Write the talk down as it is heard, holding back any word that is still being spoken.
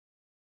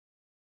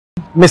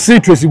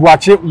Messi Tracey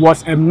Boakye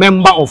was a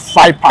member of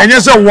 5 Pack. And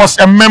yes, was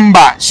a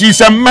member.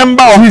 She's a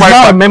member of 5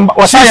 Pack. Member.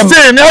 She's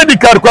staying in the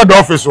card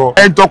office.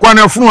 And to one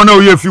of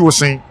you if you were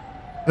saying,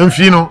 and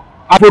you know,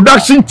 a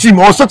production team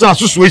or such an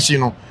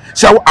association.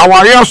 So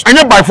our areas,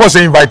 and by force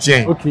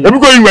inviting. Okay. Let me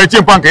go invite you,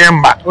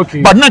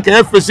 okay. But not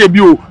FSA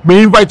you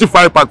may invite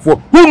 5 Pack for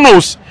who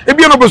knows? If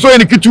you're not person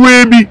in the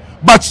kitchen,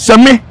 but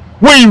some me,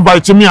 when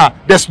invite me,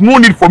 there's no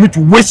need for me to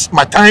waste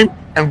my time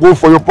and go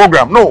for your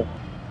program. No.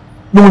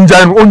 No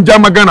unja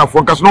magana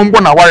for cause no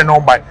mbona ware no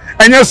buy.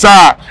 And yes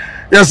sir,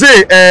 you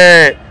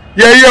say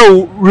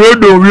real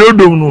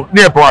no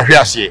na e pa hwe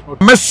ase.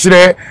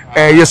 Mesre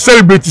you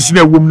celebrate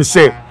senior women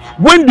say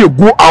when they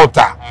go out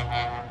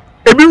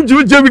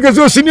ebi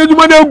because senior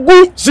woman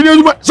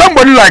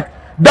somebody like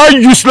that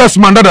useless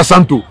man that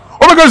Santo.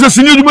 O because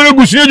senior woman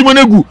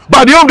go but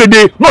at the end of the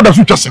day not the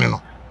future senior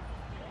no.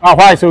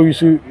 Why so you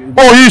should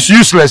he's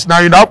useless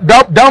now you know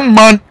that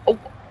man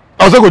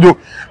I was going to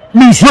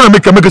me sure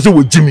make say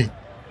with Jimmy.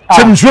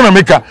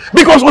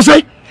 Because we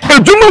say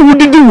ejuma wo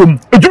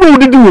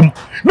didi wom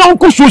na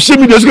ko social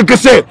media so ke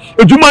say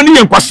ejuma ni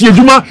yenkwase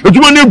ejuma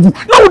na egu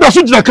na wo da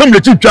so jina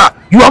camera twa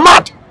you are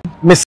mad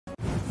miss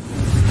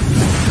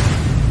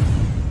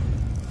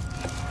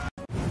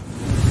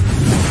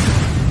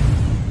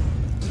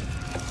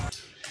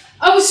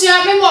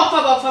Abusia me mo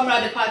akwa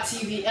family the part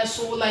TV and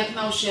so like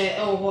now share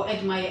ho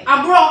admire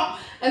abro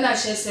and I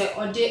share say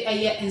ode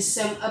eye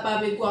ensem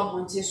ababegu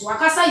abonte so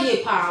wakasa ye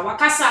pa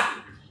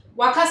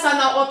wakasa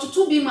na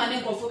otutu bi mane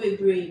nkofo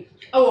bebree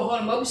ewo ho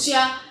no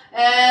abusia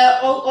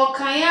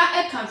okanya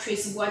eka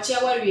Tracey Boakye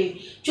aware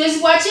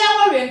Tracey Boakye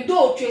aware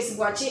ndo Tracey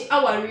Boakye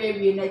aware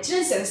wie na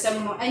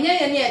kirensensem no enye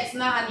ye ne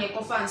etena ha ne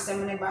ekofa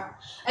nsem ne ba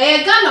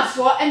Ghana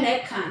fo ena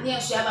eka ne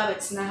enso aba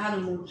betena ha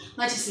no mu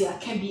na chise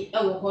aka bi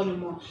ewo ho no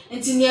mo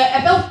enti ne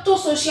ebe to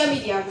social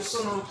media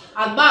so no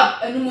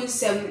abab enum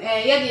nsem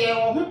ye de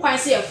wo ho kwan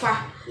se efa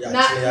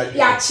na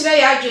ya kire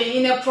ya adwen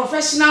in a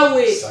professional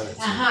way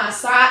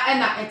sa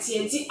ena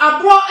etienti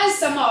abro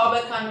ensem a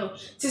obeka no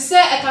ti se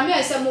ekame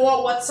ensem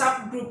wo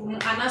WhatsApp group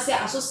anase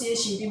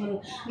association bi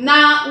mu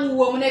na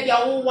uwo mu na bia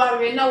wo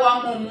ware na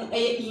wa mom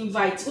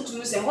invite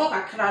utunu se ho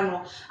kakra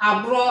no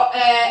abro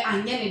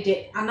anye ne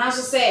de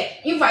anaso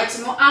se invite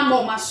no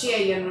amo ma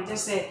share ye no de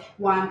se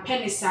wan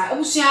penisa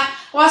abusia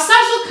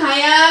wasaso kan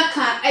ya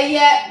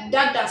kan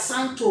dada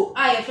Santo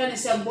a ye fe ne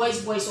se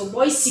boys or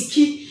boys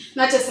siki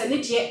na chese ne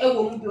de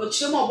ewo mu bi o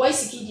chire mo boys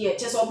siki de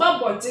chese oba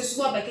bonte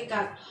so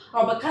obekeka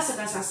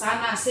obekasa sa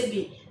na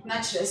asebi na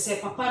chire se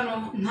papa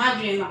no na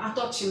adwen ma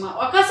atochima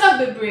wakasa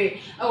bebre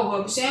ewo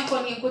abusia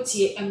ko ni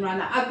nkotie emra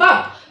na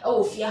abab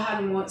ewo fia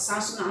ha no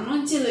sanso na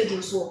anointing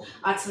lady so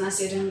atena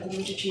se de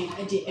ngum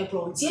twetwe de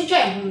ebro tie twa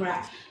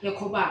ehumra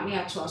yakoba na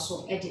yato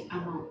aso de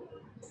ama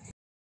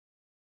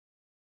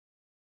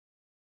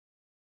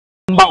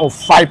member of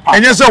 5 Pack.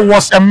 And yes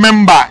was a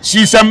member.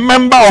 She's a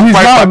member of 5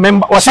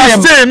 Pack. She's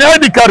staying in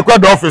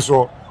the office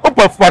for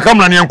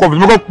camera and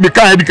confidence. Me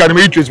can't educate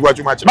me Tracey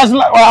Boakye much.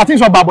 I think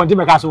so Babon Tim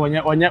because on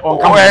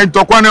camera.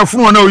 To kwana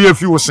funu na we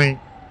fi wosin.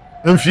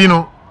 Emfi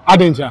no.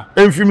 Adenja.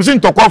 Emfi me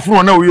sin to kwa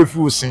funu na we fi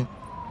wosin.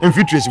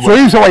 Emfi Tracey Boakye. So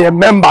you say a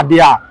member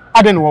there.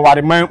 Aden wo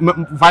ware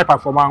 5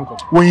 Pack for manko.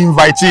 We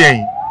invite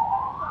yen.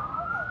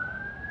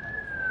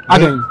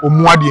 Aden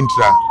omuade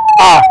ntra.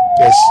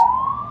 Yes.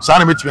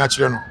 Sana metimi a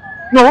kire no.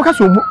 No, what can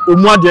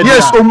Omuade?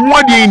 Yes,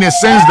 Omuade in a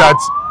sense that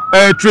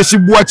Tracey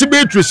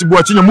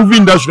Boakye, the movie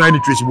industry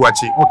and Tracey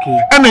Boakye. Okay.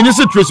 And then you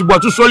say Tracey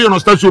Boakye solely on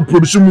start to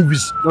produce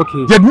movies.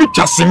 Okay. Yet me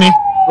chasing.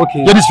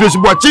 Okay. Yet Tracey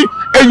Boakye,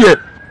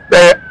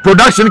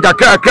 production can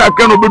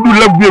do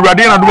love be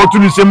ready and about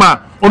to say man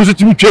on the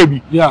team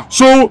KB. Yeah.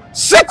 So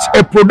such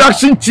a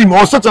production team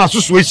or such an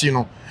association, you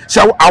know.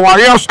 So our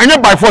areas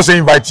and by force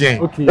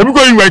inviting. Okay. Let me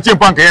go invite you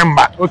Pank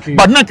Emba. Okay.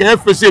 But not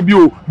FSA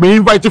you may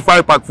invite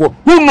 5 Pack for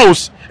who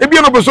knows? If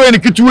you're not person in the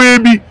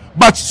kitchen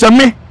but some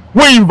me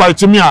when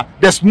invite me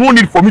there's no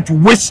need for me to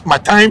waste my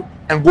time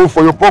and go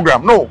for your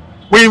program. No.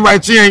 We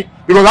invite you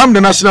because I'm the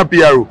national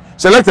PRO.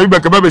 Select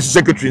everybody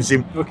secretary in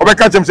him. Okay.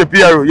 Catch him say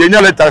PRO. You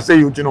letter say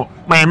you know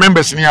my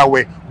members in here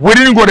way. We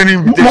didn't go any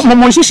invitation.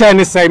 Mo shi share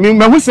ni say me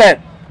who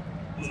say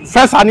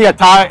first ani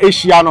eta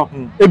Asia no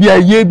e bia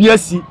ye bia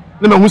si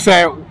na me who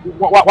say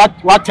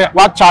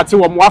what chat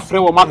wo mo afre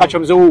wo maka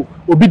chem say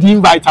obi di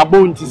invite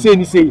abo nti say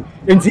ni say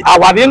nti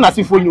aware na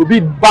sifo ni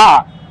obi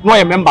ba no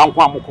a member nko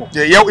amoko.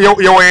 Yeah,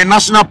 you a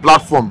national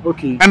platform.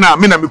 Okay.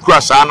 And me na me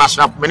kura sa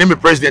national my name is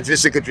president and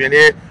secretary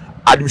and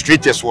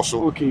administrators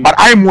also. Okay. But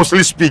I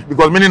mostly speak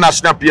because many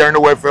national PR and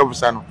welfare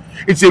officer no.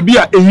 It's a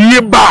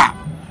year bar.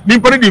 The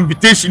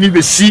invitation is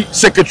the C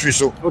secretary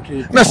so.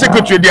 Okay. Na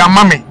secretary they are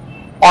mommy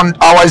on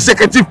our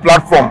executive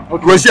platform.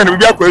 Okay. We see and we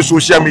be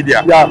social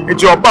media. Yeah.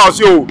 It's your boss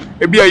yo.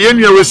 E be a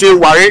yenua we say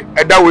ware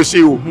e da we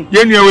say o.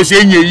 Yenua we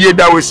say ye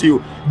da we say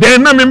o.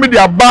 Then na me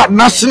dey about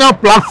national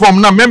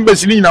platform na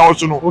members ni na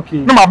also no. Okay.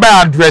 Na ma buy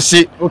address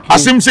it. Okay.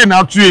 Asim say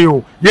na to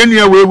you.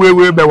 Yenua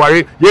we be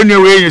ware.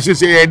 Yenua we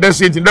say that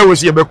say that we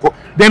say be ko.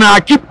 Then I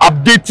keep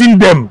updating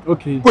them.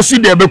 Okay. Ko see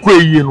dey be ko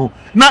you know.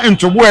 na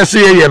ntobo ese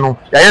ye no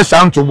ya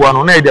sa ntobo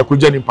no na ye de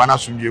akogya nipa na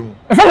asomdwe mu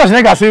e fa just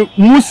nega say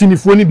mu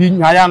sinifo ni bi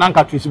nyaa na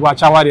nka Tracey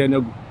Boakye aware na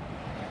gu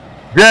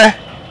be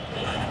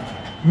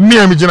mi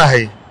am gina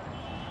hay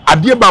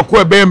ade ba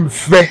ko e be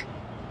mfe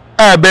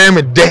e be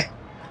me de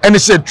ene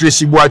say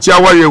Tracey Boakye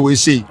aware we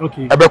say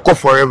e be ko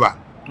forever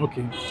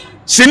okay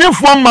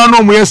sinifo ma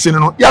no mu ye sin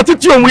no ya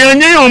tete o mu ye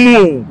nye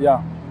omu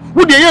yeah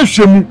wo de ye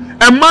hwemu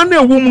e ma na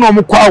ewu mu no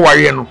mu kwa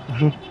aware no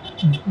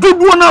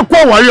dudu na kwa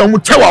aware o mu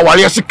tewa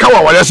aware se ka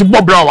aware se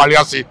bobra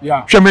aware se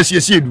hwemesi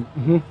esi edu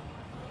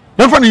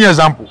for an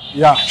example,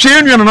 she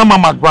and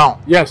Mama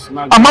Brown. Yes, a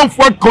man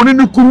for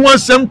Connie Kuru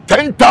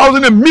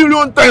 10,000 a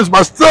million times,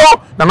 but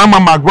still, the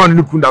Mama Brown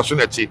Lukunda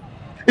Sonati.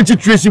 It's a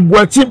Tracey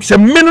Boakye, a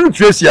minute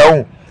Tracey.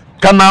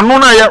 Can I know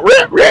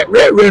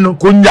no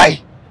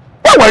Kunjai?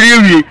 What are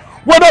you?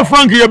 Whether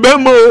Frankie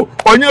Bemo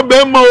or your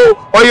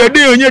Bemo or your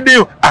day on your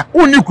day,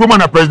 only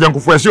Kuman a president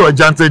for a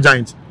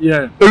giant.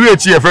 Yeah,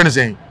 a friend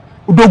saying,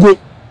 Udogo.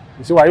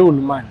 So I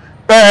own mine.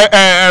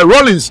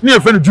 Rollins near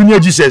friend Junior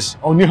Jesus.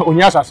 Only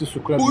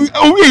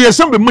yes,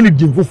 some money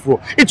give for.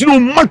 It no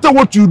matter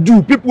what you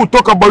do, people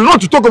talk about you.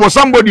 Not to talk about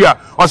somebody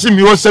or see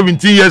me was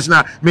 17 years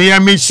now. May I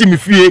may see me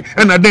fear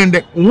and then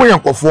the way I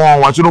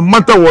perform. So no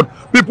matter what,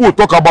 people will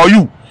talk about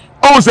you.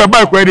 Also,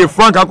 by where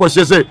Frank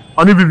Akoshe say,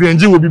 only Vivian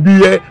will be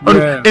here.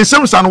 In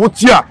some son, what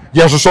here?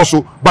 Yes,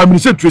 also, but me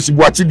say Tracey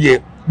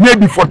Boakye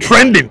maybe for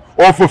trending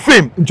or for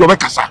fame in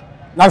Jobekasa.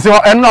 Na se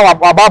eno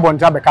ababo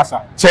nja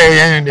bekasa say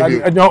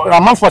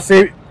am for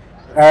say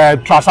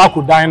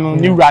Trasaku dan no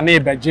ni wura na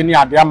ebeje ni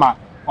ade ama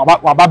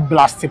waba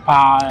blast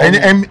pa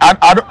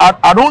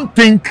I don't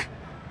think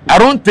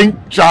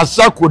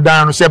Trasaku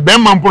dan no say be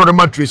man pro de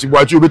ma Tracey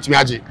Boakye obetimi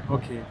age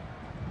okay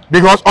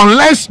because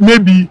unless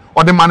maybe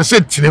or the man say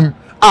tinim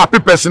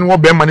person wo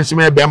be man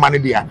say be man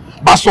dia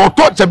but so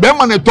to say be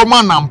man to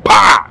man na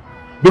mpa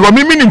because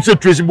me nim say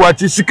Tracey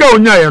Boakye sika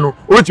onya ye no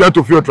obetimi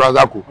to fio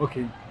Trasaku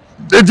okay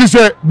it is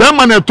a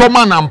Berman and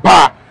Toman and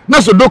Pa.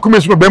 That's a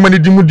document for Berman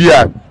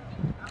Dimudia.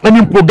 And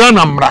in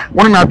Pogana Mra,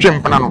 one of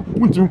our panel,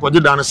 which you put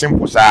it down a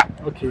simple side.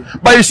 Okay.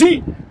 But you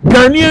see,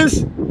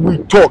 Ghanaians, we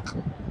talk.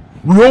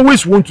 We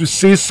always want to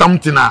say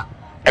something. I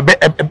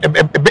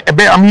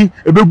mean,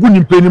 a good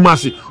in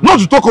Penimasi. Not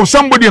to talk of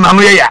somebody in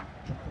Anoya.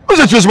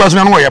 What's the truth was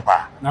Anoya?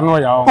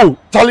 Oh,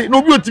 Tally,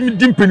 no beauty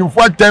didn't penny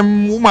for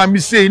time. Woman, me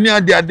say, near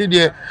the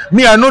idea.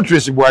 Me, I know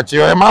Tracey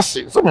Boakye. I must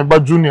say, something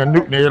about Junior.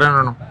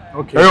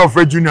 Okay. I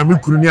offer Junior me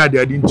couldn't hear the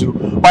identity.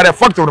 But the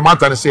fact of the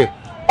matter is say,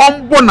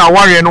 born a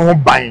warrior no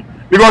buying.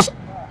 Because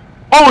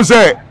all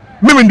say,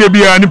 maybe they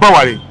be a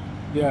nipa.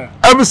 Yeah.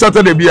 Every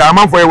Saturday be a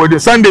man for a wedding,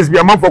 Sundays be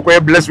a man for a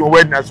blessing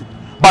wedding.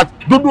 But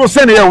don't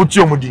send here with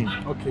you, Mudi.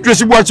 Okay.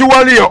 Tracey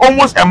Boakye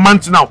almost a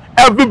month now.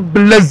 Every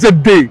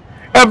blessed day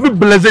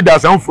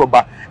as I'm from.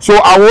 So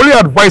I only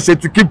advise you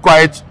to keep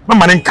quiet. No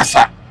man in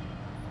Kasa.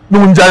 No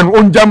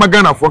unja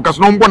magana for Kasa.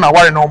 No born a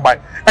warrior no buy.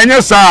 And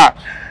yes, sir.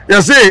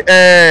 You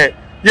say,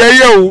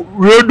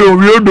 real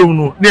do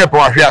no near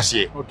power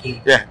here.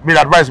 Okay. Yeah, me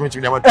advise me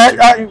to never.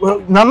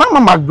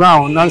 Mama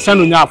Brown,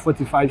 Nansano nya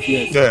 45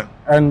 years. Yeah.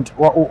 And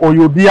or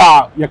you be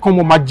a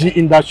come magic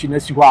industry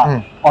next you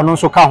are or no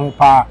so can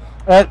pa.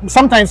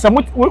 Sometimes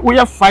we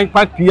have 5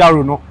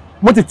 PR no.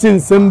 What it in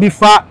some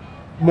before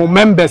more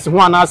members who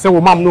are say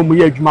well mam no mu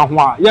adwuma ho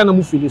a ya na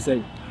mu feel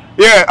say.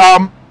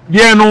 Yeah,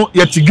 yeah no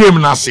yet game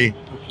na say.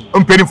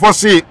 Mpeni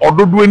say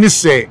ododo ani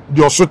say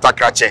the oso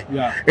takrache.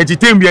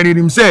 Etitem bia ni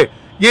nim say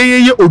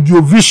ye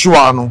audio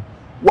visual no.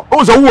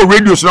 O say wo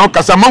radio so na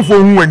kasa manfo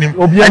hu anim.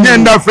 Anya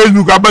nda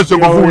Facebook abaso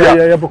ko fu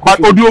ya.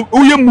 But audio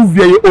wo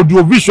movie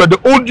audio visual, the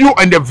audio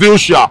and the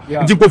visual.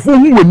 Enti ko fu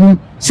hu anim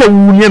say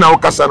wu nie na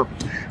kasa no.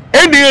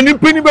 Ende ni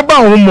peni beba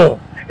ho mo.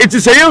 Eti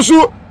say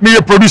yenso me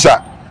a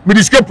producer. Me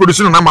discuss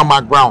producer na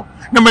Mama Brown.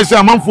 Na me say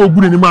manfo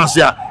ogu ni ma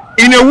ase a.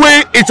 In a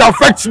way it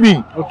affects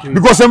me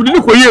because I'm the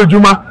ko ye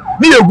adwuma.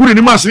 Ni ye guru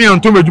ni masini ya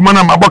ntomo adwuma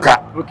na maboka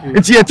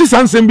enti ye ti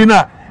sansem bi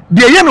na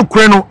de ye no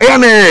kure no e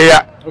na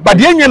ya but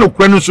de ye no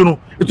kure no so no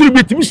eturi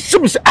bi timi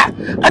sim say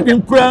ade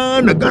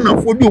nkura na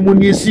Ghana for bi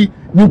omoni esi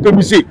ni pe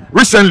bi say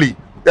recently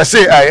they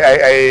say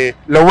I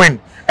Lewin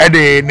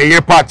de ne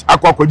ye part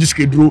akwa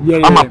jiske duro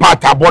ama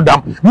part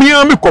abodam mi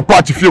am ko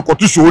part fie ko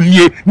to so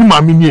nie ni ma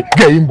mi nie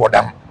ga yin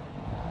bodam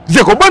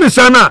je ko bani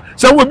sana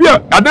say we bi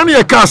adan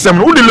ye ka asem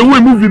no de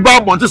Lewin movie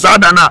ba bonte sa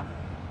adana.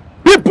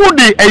 People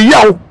they a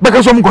yow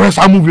because some go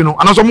some movie no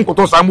and some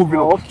go some movie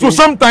no. So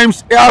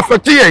sometimes it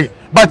affect you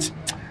but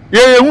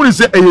yeah who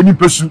say a ni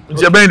pesu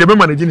je ben de be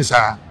manage ni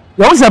sa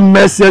you want some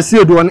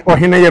mercy do o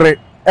hene yere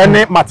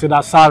ene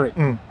Matida Sare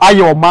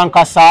aye o man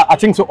kasa I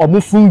think so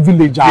omufun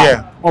village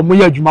a omo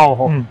ya adwuma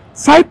ho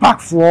 5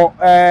 pack for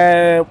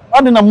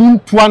ade na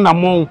muntu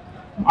anamon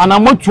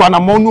anamotu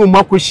anamon no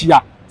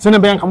makohia se ne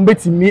ben kam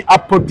betimi a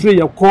portray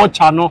your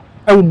culture no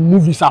e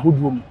movies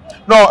ahodo mu.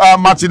 No,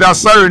 Matida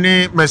Sare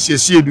ni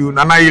Messi Edu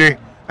na naire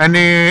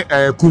ene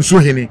Kunsu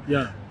hini.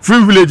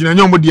 Free village na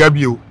nyomo dia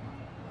bio.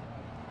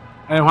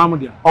 Hwa mo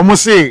dia. Omo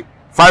say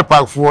 5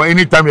 pack for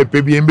anytime you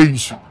pay be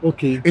use.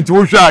 Okay. Into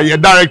we share your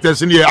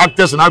directors and your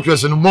actors and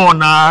actresses and more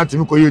na to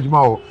me ko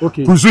yejuma.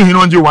 Okay. Kusu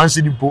hinonje 1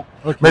 cedi po.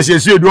 Me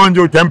say you don't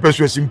 10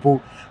 pesos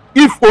simple.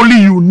 If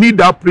only you need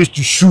that place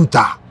to shoot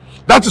her.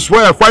 That is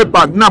why a 5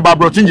 pack na ba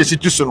brotin je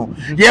situation.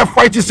 Yeah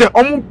fight say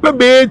omo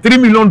pay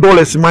 $3 million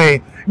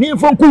man. Ni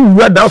fon ku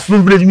we that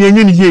film village ni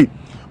enye ni ye.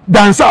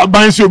 Dancer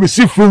ban say we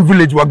see film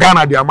village wa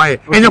Ghana dey am.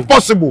 And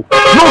impossible.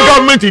 No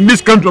government in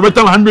this country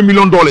better $100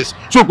 million.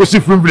 So we see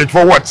film village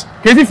for what?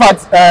 Crazy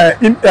fact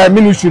in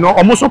ministry no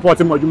almost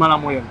supporting Modjuma na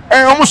moyen.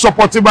 Almost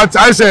supporting but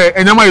I say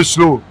Enyama is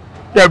slow.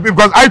 Yeah,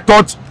 because I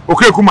thought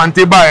okay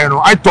Kumante ba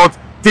I thought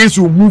things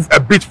will move a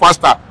bit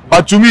faster.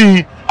 But to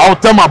me, I'll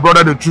tell my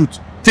brother the truth.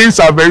 Things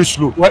are very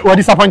slow. What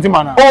disappointing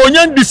man? Oh,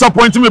 you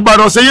disappointing me, but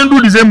I say you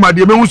do the same, but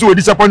you also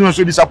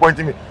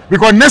disappointing me.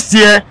 Because next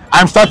year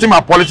I'm starting my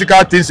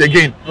political things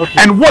again.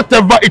 Okay. And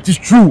whatever it is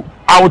true,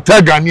 I will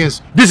tell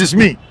Ghanaians. This is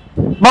me.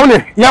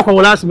 Maule, yeah, my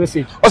last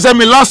message. I say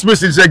my last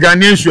message is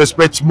Ghanaians should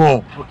expect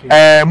more.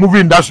 Okay.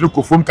 Moving industry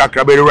kofum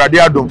kakrabe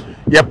radiadom.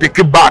 You pick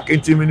it back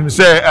into me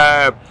say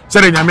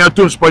the Nyame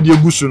to spot the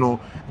gusu no.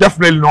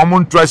 Definitely no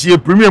one try see a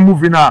premier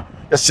movie now.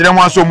 The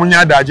cinema so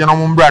munya da je no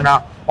mbra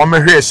na o me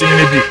hwe sin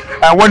ni bi.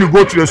 And when you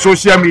go to the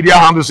social media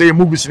handle say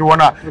movies ni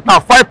wona. Now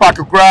 5 pack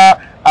kra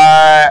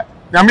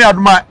Nyame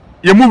aduma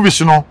your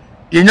movies no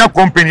yenya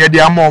company dey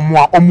am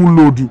omu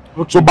load.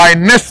 So by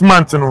next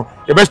month no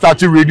you best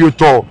start radio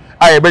tour.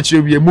 I bet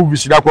you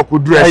movies that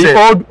could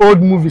do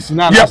old movies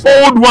now. Yeah,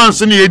 old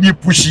ones ni edi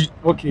pushy.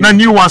 Okay. Na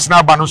new ones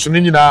na ba no so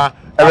ni na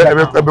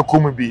ebe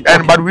come be.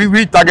 And but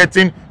we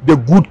targeting the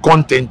good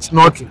content,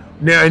 not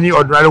any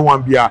ordinary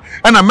one be. And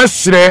I must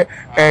say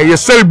your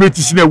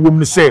celebrities in a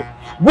woman say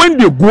when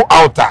they go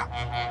out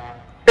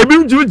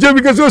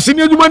because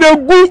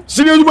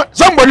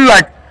somebody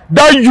like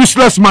that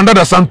useless man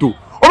that Santo.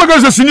 Oh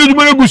because senior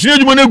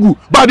Jumanegu,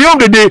 but at the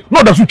end of the day,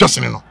 not the future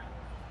senior.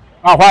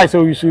 Why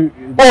so you should?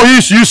 Oh,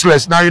 he's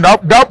useless. Now you know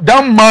that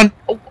man.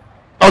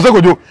 I was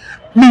going to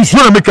me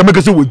sure make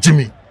say with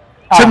Jimmy.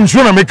 Say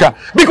sure make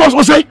because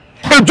I say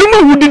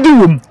Ejuma would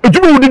do him.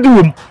 Ejuma would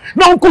do him.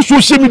 Now ko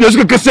social media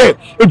say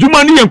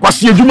Ejuma ni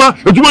enkwase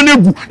Ejuma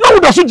negu. Now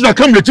that so na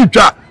come the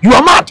teacher. You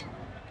are mad.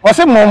 I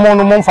say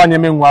mo fa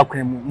nyame nwa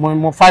akwem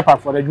mo 5 pack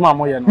for Ejuma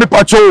mo ye no. Me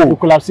pacho.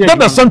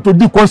 That is sent to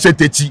do concert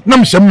echi. Na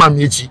me shema ma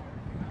echi.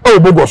 Oh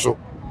bogoso.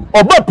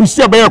 Oba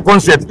pusi abaya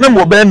concert na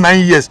mo be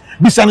 9 years.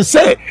 Bisan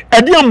say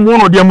e dey am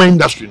one of the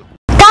industry.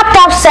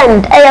 Tap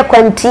send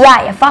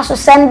kwantia e fa so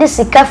send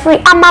sika free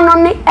amano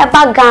ne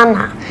eba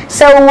Ghana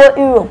se wo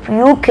Europe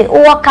UK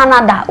wo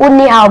Canada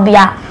oni how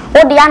bia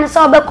o de an se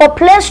obeko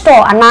Play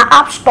Store ana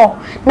App Store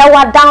na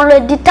wa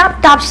download the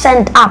tap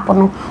send app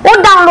no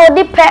o download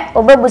the pre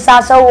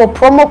obebusa se wo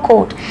promo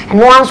code and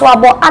once wa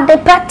bo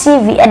Adepa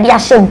TV e dia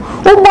shem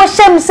wo bo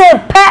shem se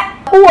pe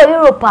who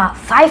Europe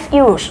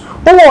 €5,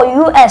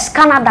 who US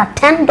Canada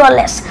 $10,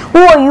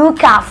 who UK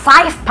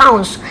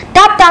 £5.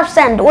 Tap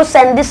send we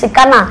send this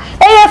Ghana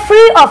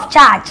free of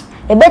charge.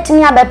 E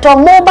betimi abeto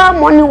mobile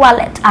money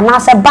wallet and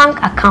as a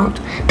bank account.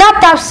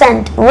 Tap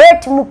send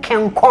rate mu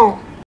kenkon.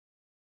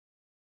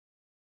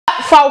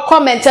 For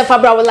comment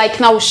Fabra would like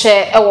now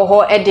share ewo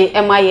ho ede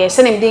MIA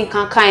send him din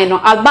kan no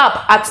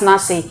albab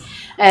atnase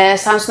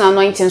Samson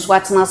anointings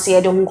what na say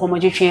de hu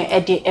komodwetwe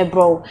ede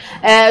ebro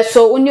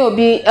so uni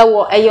obi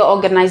ewo eye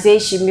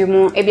organization bi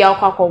mu e bia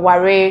akwa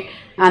ware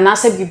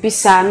anase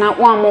bibisa na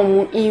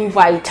wamom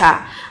invite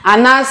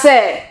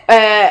anase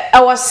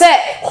ewo say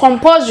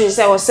compulsory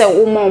say was say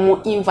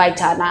womom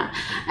invite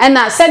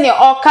na say ne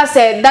oka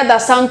say dada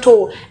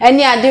santo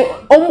eni ade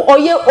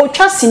oye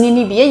otwa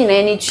sinini bi yenyina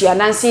eni tua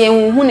nanse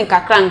hu ne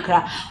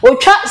kakrankra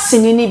otwa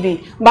sinini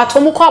bi but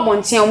omukọ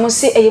abonten omo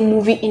say eye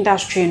movie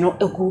industry no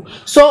egu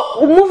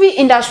so movie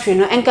industry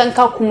no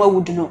enkanka kuma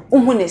wudu no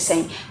hu ne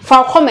sen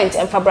fa comment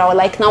and Fabra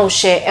like now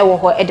share ewo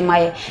ho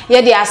edmaye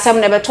ye de asem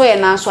ne beto ye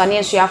nanso ane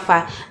enso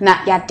afa na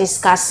ya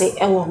discuss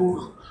ewo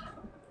ho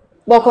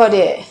boko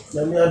de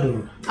nami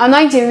adum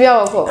anointing we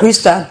wako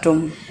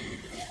Christantum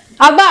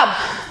abab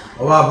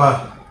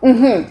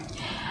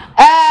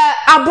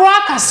abro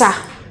akasa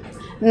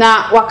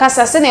na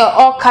wakasa se ne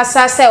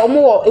okasa se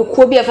omo wo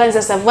ekuo bi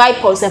efense se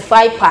viper se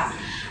viper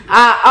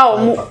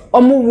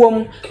omo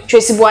wom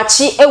Tracey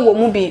Boakye ewo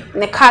mu bi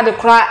ne card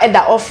kra e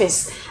da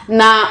office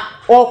na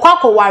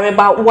okwakọ ware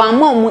ba wan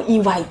ma omo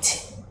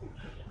invite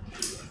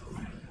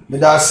me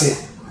da se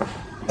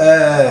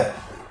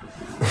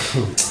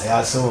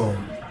ya so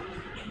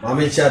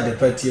mama cha the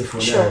party for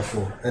now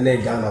for ene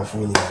Ghana for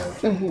ni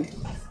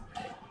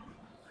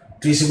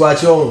Tracey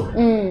Boakye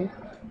on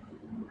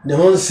ne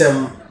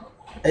honsem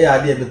ya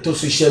de be to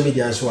social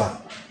media so a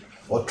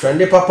o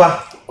trend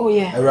papa oh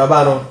yeah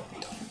Araba no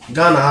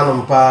Ghana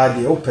hanom pa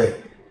de ope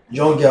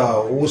young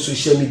girl wo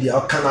social media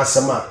o kana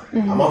sama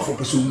amafo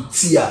pe so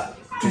utia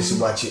Tracey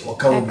Boakye o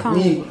kan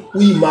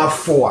we ma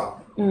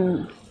for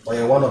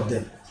or one of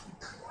them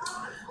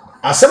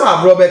asema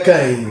abro be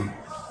kan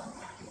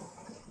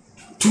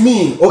to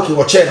me okay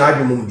wo che na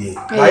adwum bi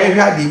ba ye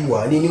hwa de bu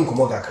a ni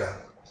nkomo kakra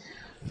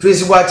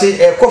Tracey Boakye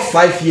e ko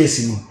 5 years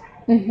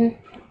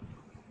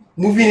ni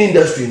movie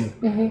industry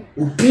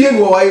obi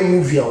no why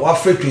movie and wa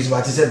free Tracey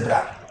Boakye say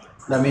bra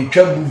na me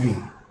twa movie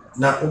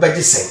na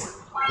obeje sen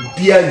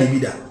obi a na bi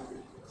da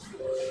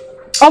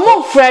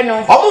omo frɛ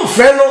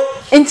no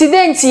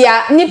incident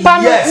ya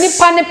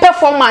nipa ne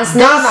performance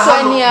na so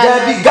ania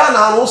there be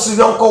Ghana no so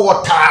yonko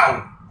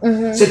water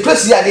se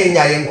Tracey ya de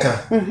nya yenka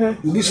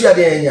obi so ya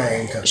de nya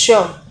yenka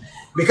sure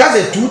because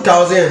in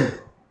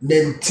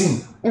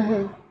 2019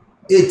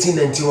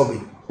 18-19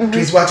 obi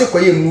Tracey Boakye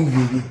koye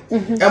movie bi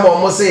e mo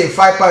mo say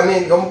 5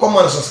 pound o come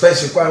on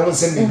suspension kwa won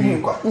send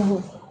bi kwa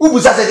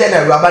ubusa se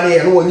na ruaba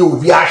ne no wonye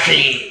obi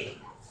ahwe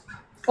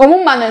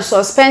omu man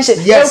suspension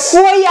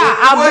ekuo ya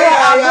abro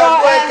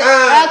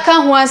aka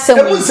ho asem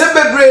e mun se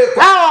bebre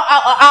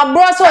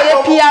abro so ye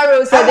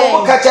PRO so den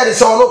o ka che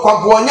se ono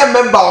kwampo onye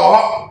member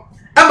o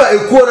ama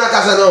ekuo na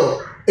aka se no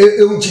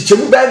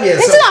chichemu ba mi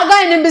ense it's not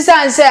going to be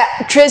say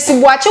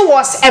Tracey Boakye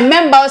was a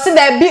member so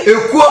that be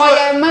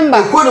a member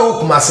ekuo na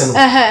okumase no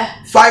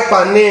 5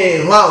 pound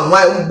ne wa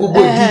mbobo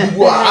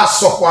dibu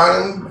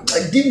asokwa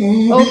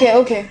di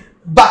okay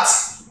but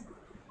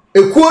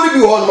ekuo ni bi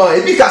won ma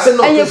e bi ka se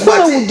no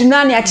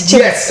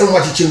yes en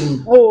wa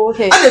chichemu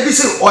okay and e bi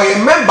se o ye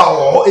member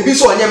o e bi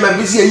se onye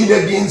member se yi na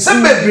bi ense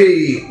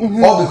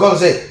bebre all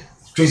because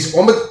Tracey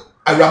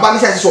Araba ni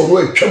se no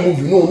etwa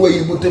movie no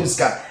yi botem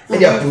ska e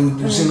dia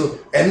produce no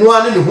eno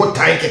ane ne ho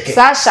tan keke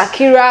sa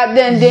Shakira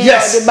then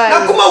yes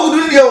na kuma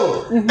wudu ni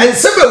o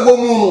ense be wo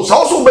mu no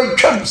so so be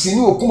twa si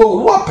ni okuma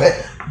wo no apɛ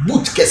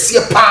boot kese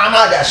pa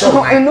na da show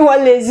no wa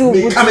lazy wo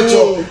boot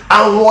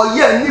anwo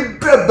ye ni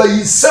breba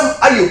yi sam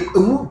ayo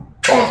emu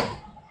ton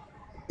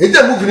e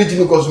da movie ni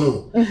timi cause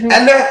no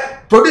ene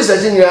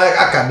producers ni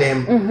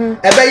academy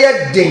e be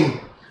ye den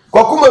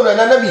kokuma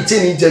na bi che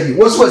ni interview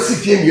wo so si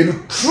fie mienu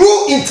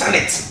through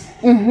internet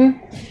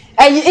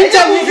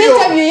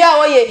interview ya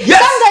oye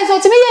sometimes o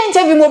timi ya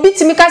interview mo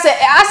bitimi ka say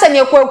asan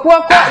ye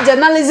kwa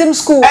journalism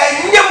school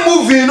enye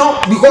movie no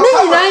because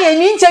ni na ye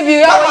ni interview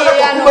ya oye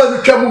ya no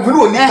twa movie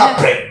no ni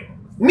kapre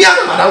mi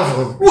ana madam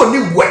fo no ni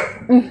we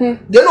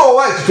they know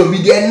why to be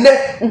there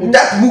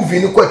that movie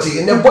no kwati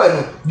ene boy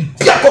no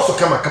bia koso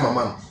kama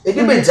man e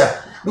dey benja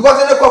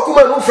because ene kwa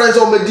kuma no friends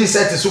o me di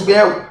set so be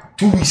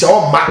 2 weeks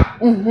or ma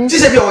ti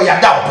se bi o ya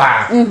da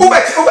pa o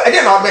be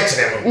dey na o be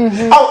kire no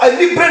how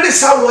any brand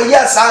sound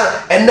yes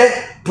and then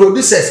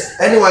producers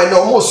anyway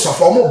no mo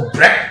suffer mo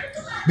break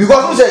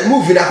because we say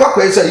movie na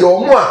kwa say your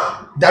mo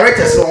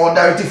directors or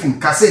directive film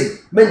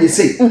kase men dey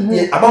say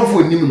about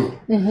for nim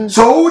no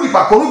so who di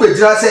pa ko no be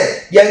jira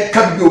say yen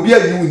ka bi obi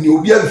anu ni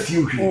obi an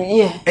feel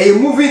a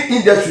movie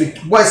industry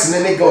boys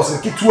and girls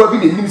kitua bi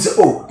dey nim say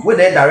oh we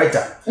the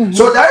director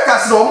so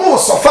directors no mo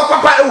suffer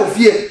papa e wo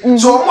fie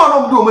so mo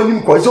no do o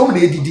manim ko so mo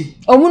dey didi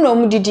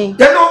omu didi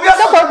then obi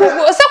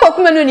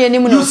sakwaku menu ni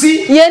anim no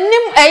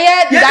yenim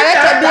eye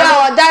director bia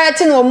or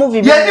directing no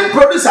movie bia yenim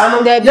producer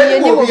no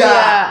yenim obi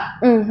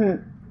a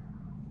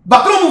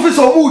but no movie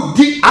so mu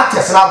di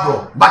actors na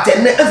bro but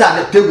ene eza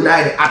the table na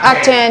ide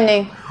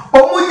attending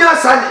omunya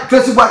san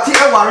Tracey Boakye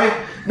e ware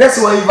na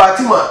se wa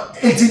invite ma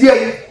entidi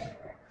ayi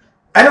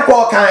ene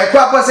ko kan e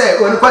kwa pa se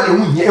oni kwa de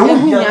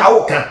ehunhia ka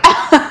wo kan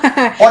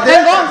o de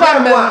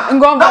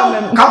ngom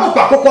ka mo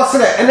pa kokko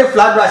sere ene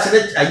flag rush ne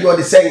ayi o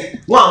de say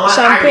wa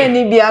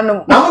champagne bia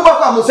no na mo ba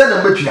kwa mo se na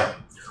mbatua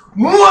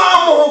mo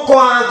ko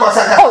an ko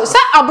saka oh say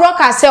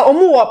abroka say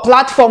omu wo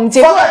platform te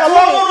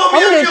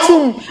omu le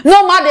tum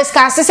no ma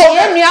discuss say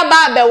ye nua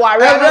ba be ware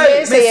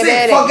be say ye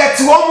be forget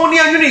wo mo ni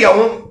anwini ye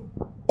ho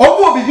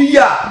omu obibi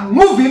ya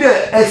movie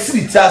na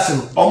esiri taso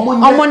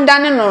omu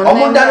ndane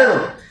no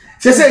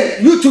say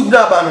YouTube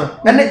na ba no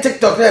and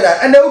TikTok na da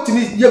and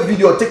ultimate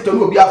video TikTok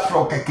no be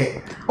afro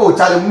keke oh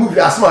tell movie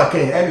asma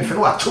ken and if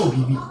no acho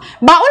bibi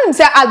ba onim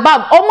say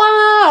album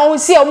o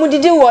see o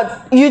didi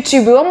what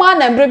YouTube o ma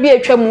na mbre bi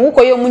atwa mu wo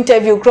koyo mu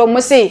interview kro mo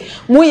say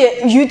mu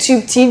ye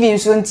YouTube TV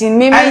so ntin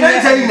me and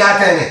then tell you na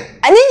ten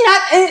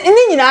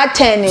ni nyina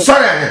ten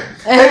sorry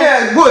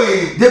and boy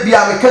de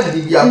bia me kan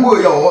di bia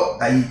boy yo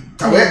ayi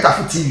taweta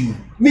fu TV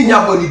me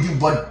nya body di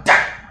boda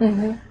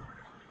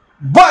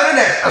boy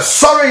na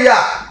sorry ya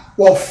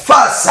or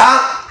fast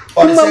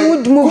or the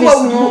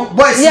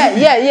boys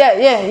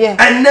yeah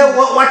and then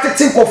what to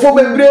think of for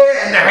bebre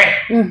and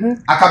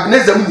a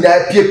cabineza mu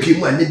da pie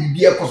mu and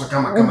bibia koso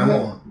kama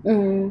no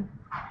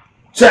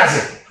so I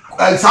say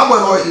and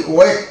someone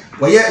where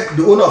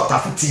the owner of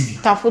Tafu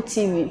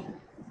TV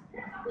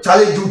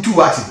Charlie do two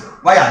what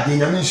why are they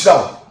nyame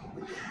nshira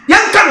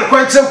yan ka me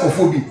kwanche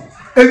nkofo bi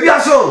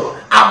ewia so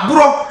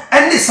abro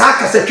ene sa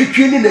kasa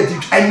twetwe ni na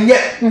anye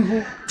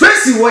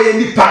Tracey wo ye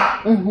nipa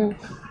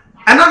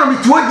anano mi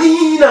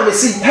tuodi na me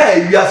say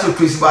hey ewia so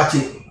Tracey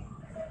Boakye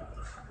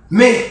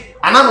me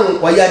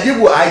anano wa ya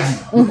debu IG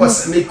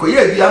because me ko ye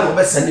ewia no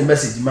be send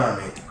message ma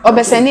me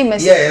obeseni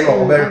message yeah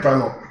no very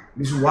proud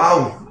this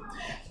wow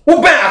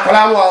wo ben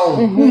akola no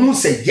who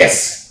say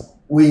yes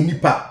we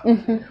nipa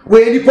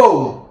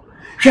o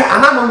hwe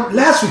anano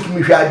last week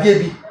me hwe adie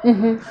bi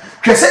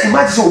hwe say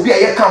imagine so obi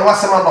aye kan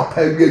wasema no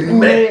pa wi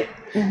anumere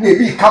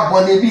ebi ka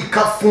bon ebi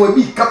ka fon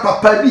ebi ka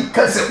papa ebi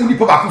ka se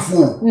unipo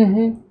bakufu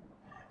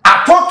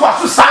atoto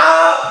aso sa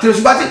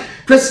Tracey Boakye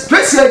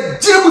Tracy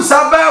James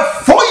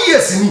about 4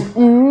 years ni.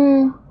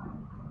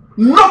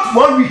 Not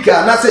 1 week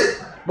and I say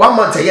 1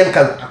 month a year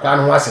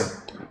can was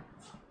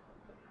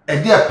a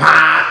dear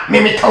pa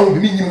me count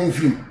minimum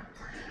film.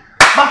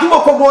 But you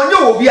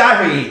will be a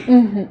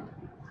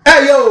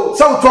hey yo,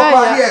 some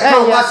talk here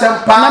can was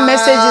and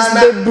messages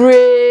be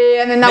brave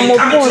and then I'm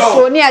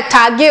so near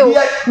target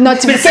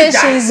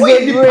notifications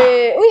be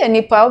brave. We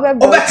any power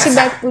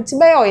put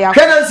by all ya.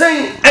 Can I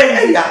say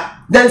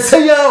then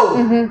say yo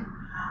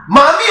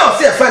Mommy or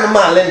say a friend of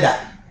Marlinda.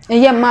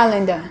 Yeah,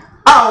 Marlinda.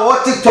 Ah,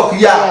 what TikTok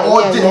ya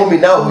or home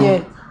now. Yeah.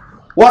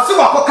 What's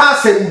what can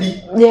send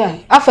me? Yeah,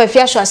 after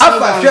Fiasha.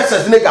 After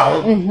Fiasha's nigga.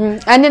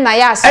 And then I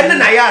asked. And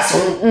then I asked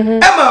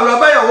Emma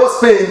Rabaya was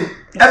paying.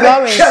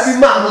 Shabby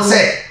man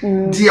say,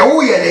 dear,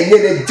 we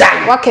are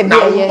die. What can be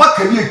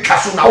a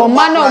castle now?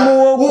 Man,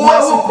 who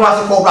was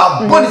crossing for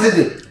our bodies.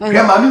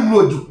 Grandma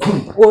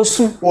was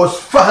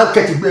far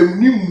getting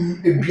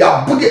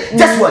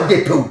just 1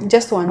 day.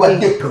 Just 1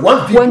 day.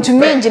 One to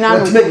me,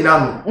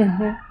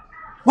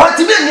 what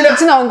do you mean?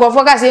 It's not going to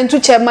focus into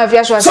chairman of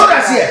your show. So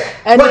that's here.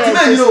 What do you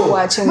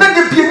mean? Let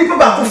the people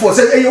back for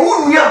say,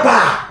 oh, we are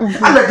bad.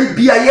 And let the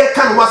be a year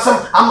can was some.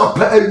 I'm a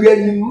player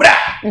in Bra.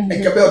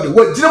 And about the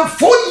word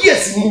 4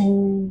 years.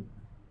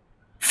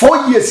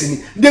 4 years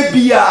in the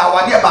be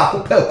our dear back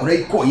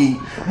great coin.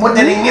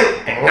 Modeling you.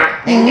 I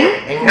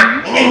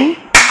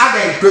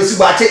then Tracey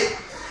Boakye.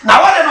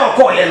 Now, what I know,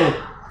 call you.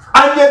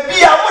 And the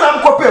be a one I'm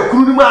copper,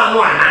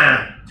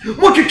 Kuruma.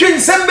 What you can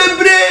send me,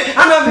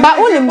 but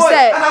unim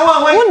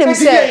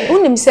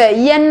say,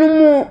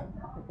 yenum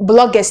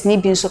bloggers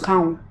need be so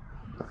count.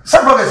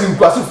 Some bloggers in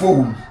class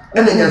for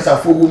and then answer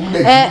for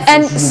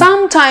and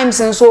sometimes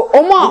and so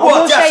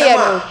Oma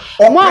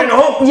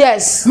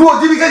yes. No, or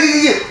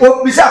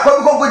beside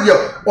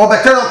or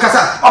better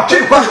Casa or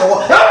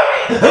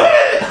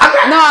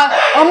no,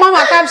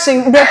 Mama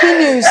caption breaking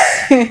news.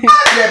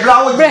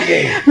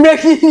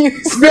 Breaking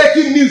news.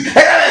 Breaking news.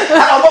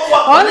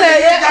 Only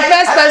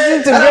first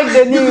person to break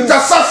the news.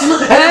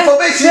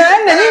 Information.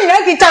 And then you know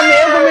it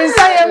me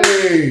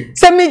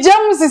say me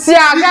James is here.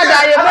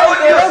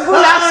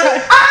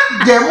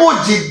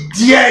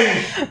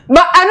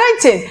 But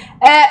anointing.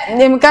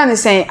 Them can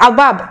say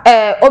abab.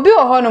 Obi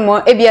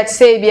ohonomo ebi at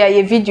say ebi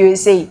a video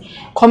say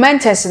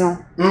commenters no.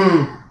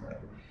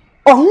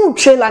 Who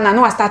trailer na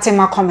no starting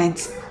my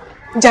comment.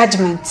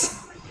 Judgment.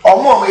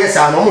 Omo yes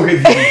and omo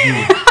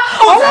review.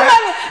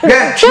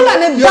 Trailer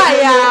ne buy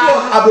ya.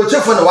 Abroche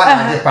for no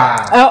one pa.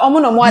 Omo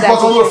no more than.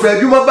 Because omo fra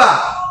adwuma ba.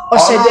 O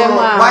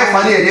shedema. Wife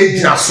na e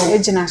gyina so. E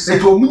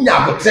to munya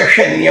abotre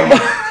hwe ne yam.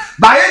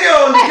 Ba ye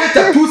no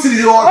get 2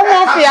 series or.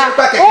 Omo fia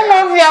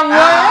mo.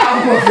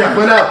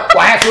 Na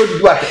why so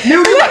do what. Ni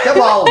udi ba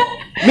ba.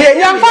 Me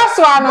yam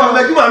faso ano. Ma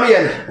adwuma me ye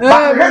no. Ba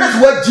when is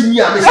what Jimmy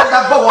am say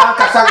that ba wa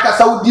kasa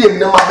udi em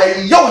na ma ba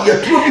yo ye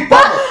true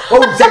people. Oh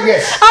say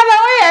yes. Ana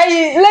we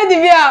lady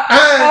bia. O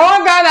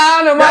ga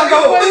na no ma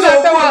ko ko say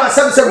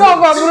wa.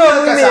 Wa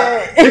bro me.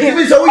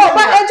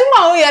 Ba adwuma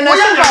o ye no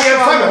so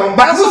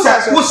ba who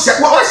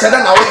said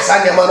na we say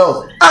na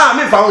no. Ah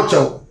me fa o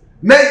chew.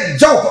 Me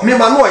joke me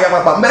manu ya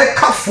papa me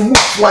kafu mu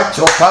wa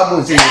chew pa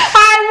mo say.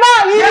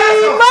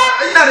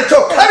 Not a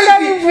joke.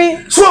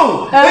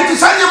 So, it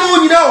is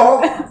animal, you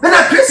know, and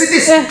I trace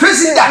this,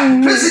 trace that,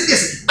 trace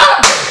this.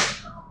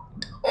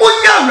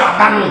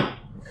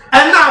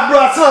 And now,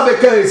 bro, some of the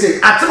girls say,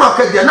 at some of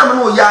the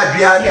number yard,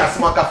 yeah,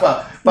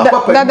 Smakafa,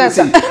 Papa,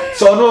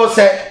 so no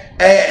say.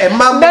 A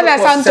man,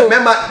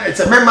 it's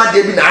a member,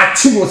 David,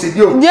 acting was it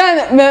you?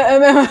 Yeah,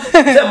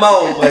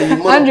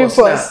 Andrew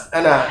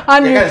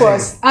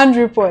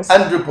Post.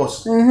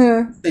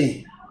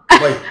 Hey,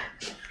 boy.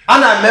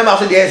 And I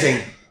remember the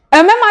saying.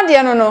 Remember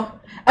the no.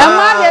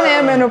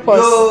 Emma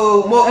menopause.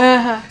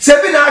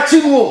 Seven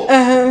acting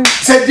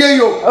said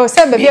you. Oh,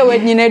 said baby,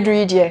 when you need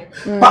read ye.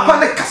 Papa,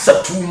 the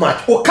cassa too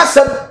much. Or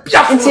cassa,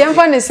 it's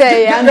funny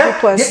say, Andrew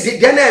Post.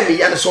 The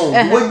enemy and so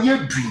when you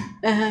dream.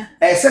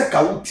 I said,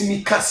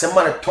 Kautimi cassa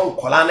man tongue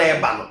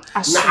colana bano.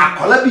 Now,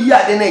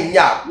 Colabia, then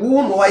ya,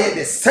 who know I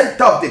the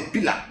center of the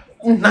pillar.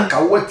 Nanka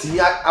what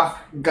ya have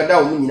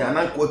gada women and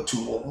uncle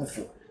to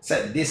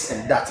said this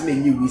and that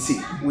mean you will see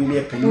we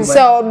may pay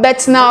so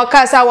but now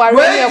cause our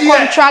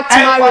contract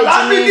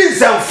marriage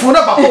is for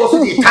the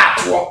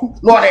cat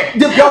Lord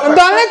don't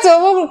let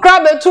to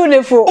grab a too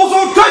the fool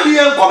also 20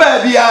 and go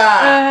baby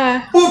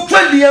who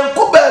 20 and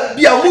go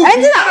baby I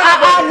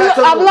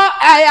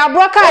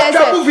broke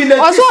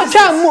also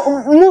try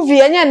movie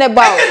and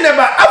never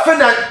after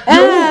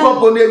you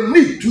company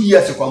need 2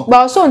 years ago but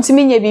also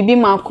ntimi bibi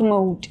ma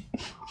kuma wood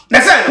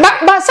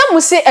but some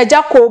will say a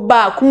Jacob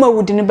bar, Kuma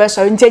would in the best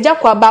or into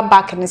Jacob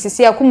back and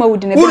see a Kuma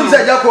would in the best.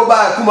 Jacob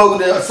bar, Kuma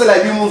would sell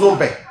like you move on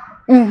pay.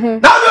 Now,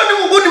 I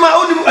don't know my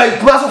own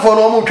class for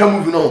normal come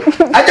moving on.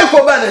 I just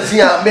go back and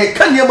see make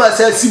can you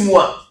myself see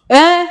more.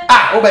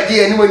 Ah, over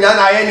here, anyone, and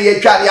I any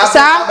Charlie,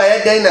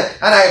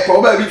 and I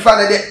probably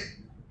found it.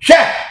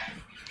 Share.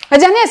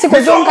 Ajane esi ko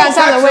jon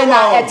kansa le we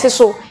na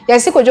etiso.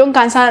 Yesi ko jon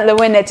kansa le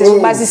we na etiso.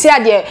 Ba sisi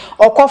ade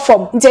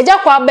okofom. Nti eja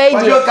kwa ba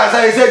ide. Jon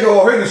kansa e say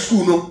go in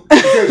school no.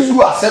 Say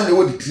school assembly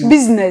what the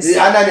business.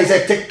 And then they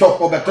say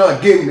TikTok or better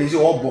game they say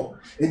obo.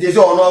 And they say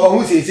ono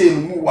who say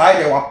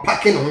why they were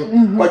packing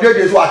home. But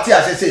they say what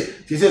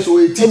say so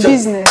a teacher.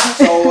 Business.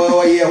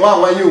 So yeah,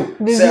 one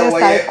you say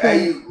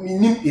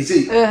you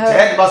say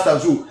headmaster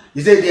so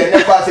you say they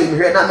never say me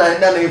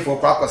na for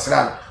practice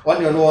run. On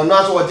you know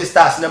now so what this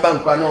stars na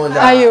bank no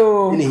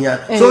ayo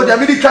so the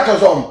middle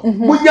cutters on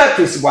munya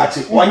Tracey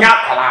Boakye onya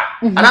akala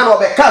ana no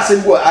be ka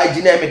sem go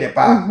agi na me de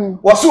pa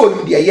wo so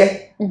onu de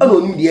ye ana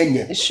onu de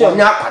enye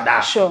onya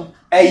akwada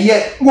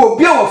eye wo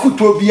bia wo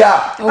futu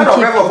bia ana o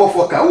rebo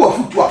bofo ka wo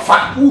futu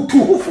afa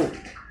utu hofo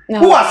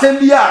wo asem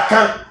bia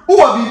kan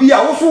wo bibia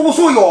wo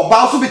so ye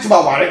oba so betima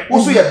ware wo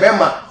so ye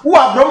bema wo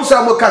abrom so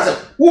amokaze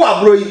wo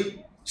abroyi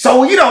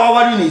so you know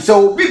what you need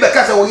so be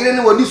because we you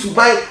know this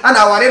buy and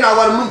our na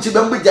our munchi be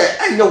mbeja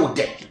anya wo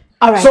de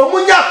so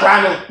munya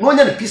kra no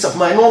nya the peace of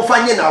mind no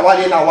fanye na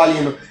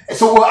wale no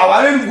so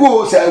our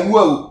go say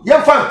wu ye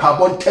fan pa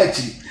bon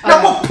tachi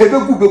na mo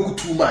pebegu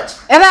too much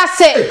and I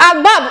say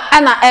abab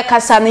ana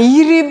ekasa na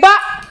yiriba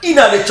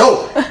ina the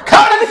chow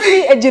ka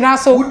fi ejina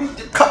so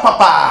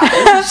papa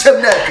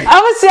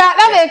amusia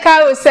na me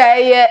ka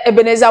say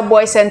Ebenezer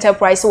Boys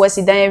Enterprise was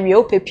dan we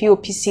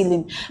POP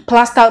ceiling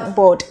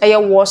plasterboard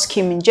wall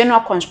scheme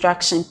general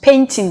construction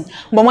painting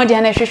bomodi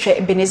na hwehwe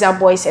Ebenezer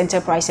Boys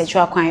Enterprise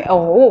atwa kwan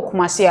wo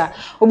kumase a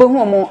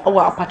obehu mo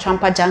wa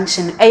Apatrampa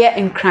junction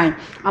Nkran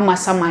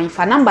amasaman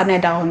fa number na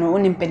da ho no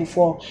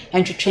onimpenifo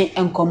entwetwe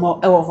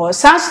enkomo ho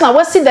sans na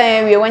wasi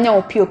dan we wanya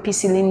wo POP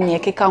ceiling ne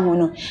keka ho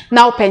no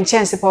na wo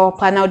penchance power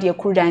plan na de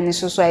akudan ni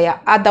so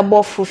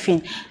adabo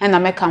roofing na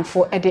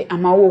mekanfo ede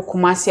amawo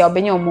kumase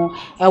obenye omo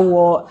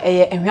ewo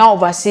ehwa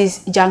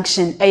overseas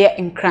junction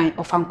Nkran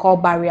of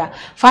Ankor barrier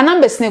fa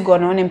numbers ne go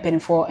no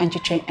mpenifo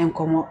entwetwe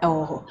enkomo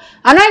ho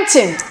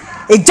anointing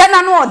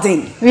ejana no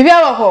odin bibia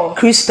wo ho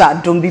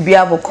Krista dom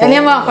bibia wo ko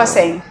enema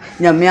akosɛn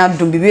nyame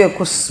adom bibia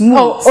ko smooth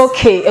oh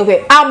okay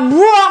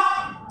abro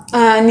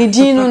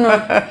Nidino no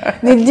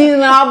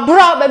Nidino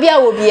abro baby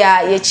awo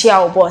bia ye chia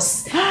wo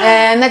boss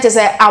na te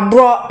say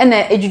abro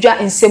na ejudwa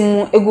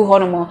nsem egu ho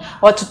no mo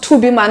otutu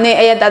bi ma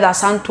na dada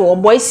santo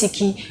boy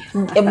siki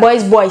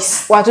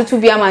boys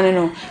watutu bi ama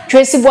no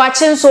Tracey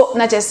Boakye nso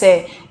na te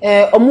say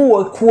omu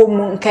wo kuo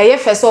mu nka ye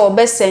fe so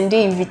be send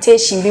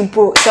invitation bi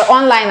pro so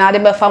online na de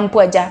be fa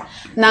mpo aja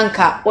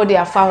nanka wo de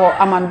afa ho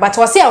ama no but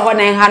wase ho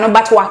na ha no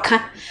but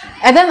waka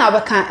eden na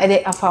beka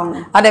ede afa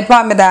no ade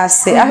pa me da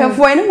se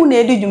ahwefo ene mu na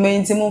edi dwuma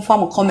nti mu fa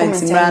mo comment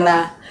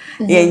mrana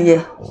yenye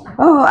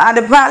oh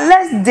ade pa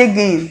let's dig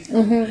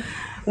in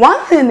one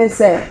thing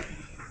is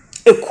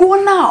ekuo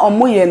na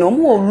omoye no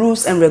mo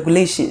rules and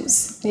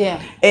regulations yeah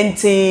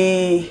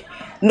enti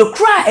no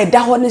kra eda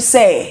ho ne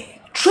say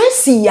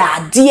Tracey ya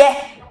de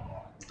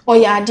o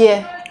ya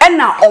de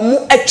ena omo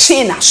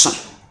etwe na so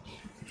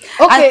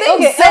okay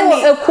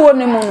ekuo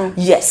ne mu no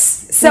yes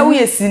so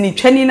we see ni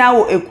twani na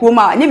wo ekuo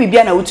ma anya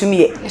bibia na wotumi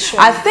ye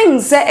I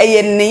think say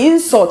eye ne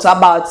insult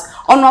about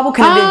honorable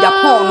candidate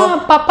Japan no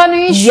papa no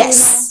issue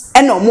yes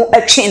ena omo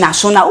etwe na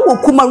so na wo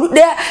kuma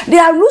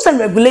there are rules and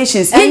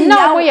regulations and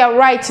now we are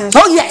right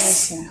oh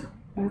yes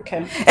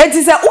okay it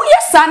is a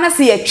uyesa na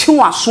se ye twe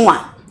aso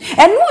a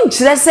enu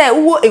nkyere se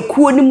wo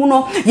ekuo ni mu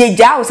no ye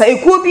gya wo sa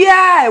ekuo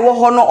bia wo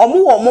ho no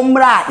omo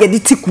mmra ye de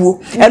tikuo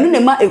enu ne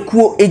ma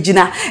ekuo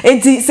ejina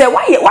enti se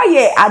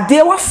waye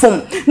ade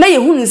wafom na ye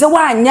hu nse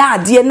wa anya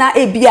ade na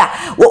ebia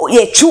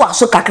ye twe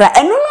aso kakra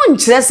enu no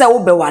nkyere se wo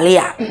bewale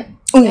a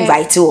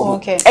invite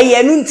wo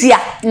enu ntia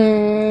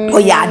o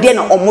ya ade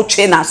na omo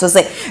twe na so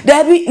se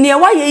da bi ne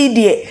waye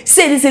idie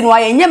se ni se no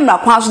waye nyemra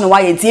kwa so no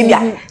waye tie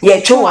bia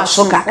ye twe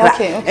aso kakra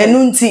enu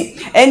nti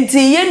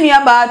enti ye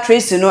nua ba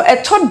Tracey no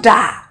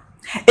etoda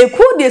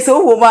ekuo de se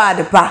wo ma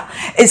ade pa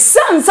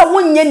esansa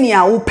wonye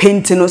nia wo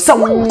paint no se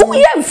wo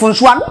ye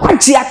mfunso anu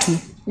agye atom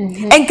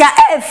enka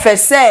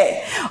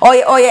efese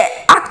oye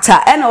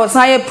actor and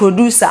osaye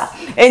producer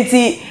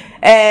enti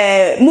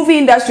movie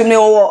industry me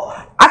wo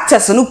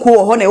actors no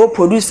ko ho na wo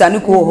producer no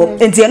ko ho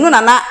enti eno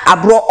na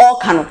abro all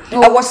kano e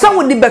wo san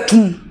wo de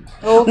betum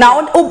na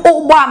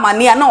o ba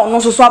amane na ono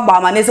so aba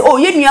amane se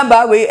ye nua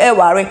ba we e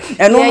ware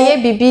eno no ye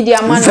bibi di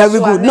amane very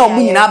good no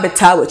mu nyina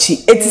beta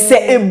wachi eti se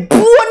ebuo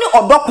ni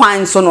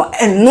odokwan so no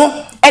eno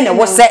ene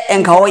wo se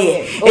enka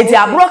oye eti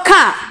abro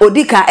ka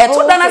odika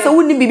eto dana se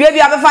wuni bibia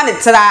bia befa ne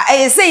tra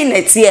e sei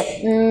na tie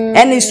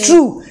and it's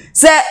true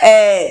se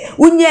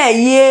unye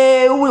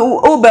ye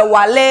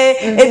obewale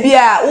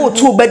ebia o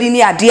tu badi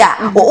ni ade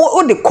a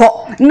o de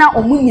ko na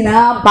omu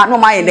nyina ba no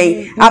maye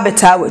den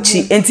abeta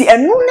wachi enti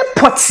enu ne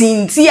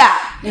potinti a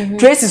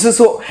Tracey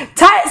so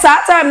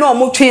time no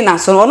mo twe na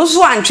so no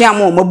so antwe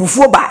am o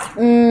mabufuo ba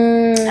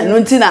eno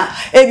ntina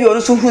ebi ono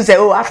so hu say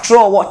oh after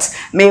all what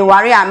me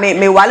worry am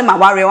me wale ma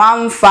worry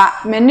wan fa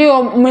me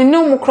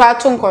no kra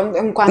to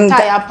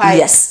nkwanta ya pai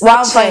yes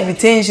wan fa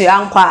invitation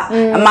ankwa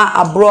ma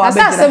abro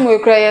abegina asa sem we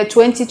kra ya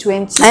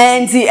 2020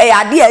 enti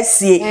ade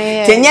asie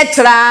tenye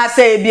tra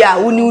say bi a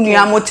uni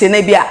amote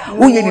na bi a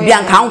uye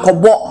bibia nka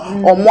ankobo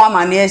omo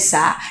amane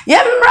esa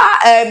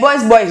yemra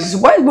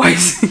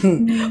boys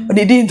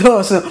didn't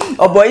know so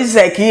boys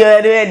like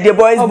here the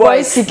boys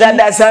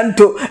that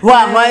santo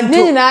one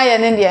ni na ya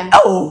ne dia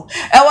oh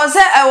I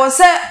was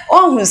say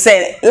on who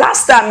say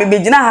last time me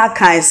begina ha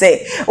kan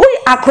say we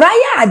akura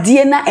ya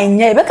ade na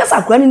enye be kasa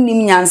akura ni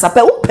nim nyansa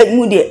pe wo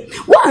panimu de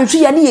wan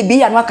hwe ya ne ye bi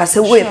ya no akase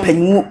we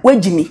panimu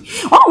wagimi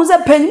on say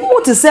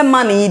panimu to say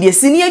man yi de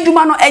sini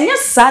adwuma no enye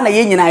sa na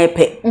ye nyina ye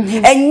pe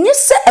enye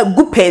se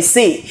agu pe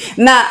say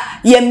na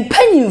ye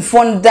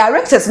mpanimfo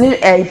directors ni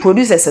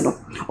producers no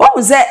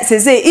on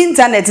say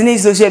internet ni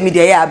social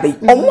media ya be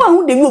omo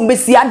ahu de bi o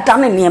mbesi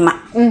adane niema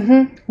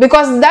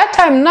because that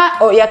time na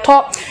ya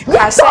to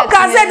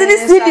cassette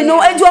this CD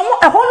no ejo omo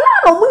ehon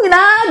na omo nyina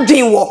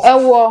dwen wo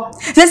ewo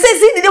say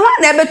CD de ho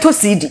na ebe to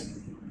CD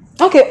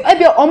okay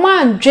ebi omo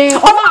adwen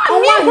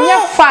omo nye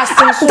fast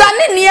so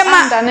dane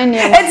niema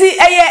eti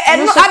eye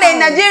no ada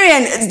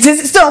Nigerian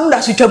still omo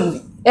da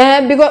switwam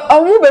because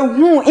omo be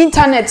hu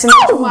internet na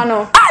tuma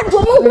no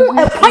omo hu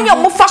ekwanya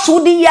omo fa so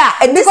di ya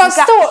because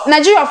still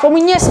Nigeria for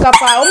munye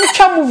skapa omo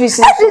twa movies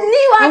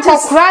nko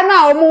kra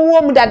na omo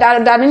wo mu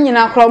da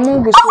nyina kra omo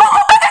gusu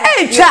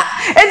twa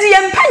eti ye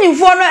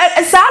mpanyimfo no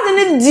saade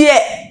ne die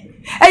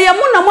eye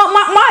mo na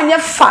ma anye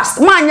fast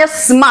ma anye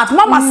smart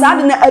mama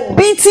saade na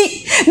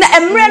abiti na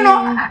emre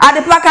no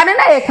ade plakade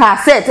na ye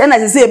cassette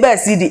na se be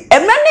CD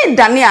emre ne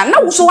dane a na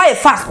wo so wa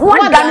fast wo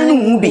dane no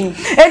mu bi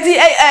eti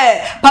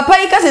papa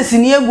yi ka se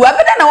sini egu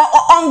abeda na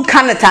on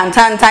kan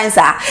tan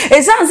sa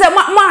esan se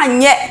ma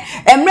anye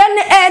emre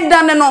ne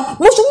dane no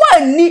mo so ma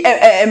ni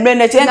emre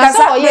ne che nka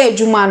sa oye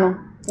ejuma no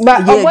ba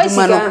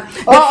oboisika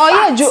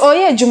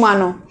oye ejuma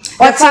no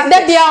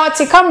da bia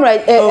oti camera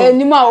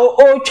enima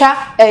o twa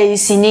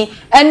sini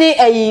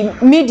any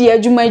media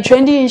ejuma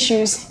trending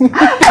issues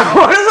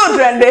also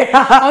trending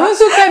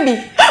also can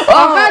be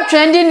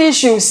trending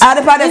issues at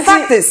the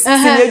practice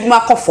sini ejuma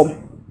kofom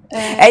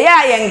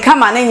eya ye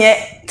nkama ne nye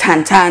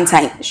tan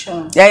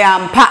sure ya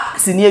ampa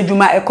sini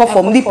ejuma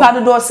ekofom di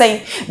pado do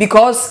say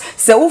because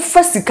se wo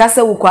fasika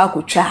se wo kwa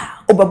akotwa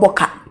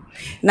obeboka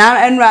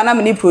na enra na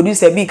me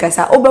producer bi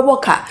kasa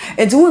obeboka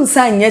enti won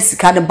san nya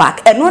sika de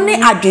back eno ne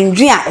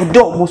adwendwen a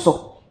edo mo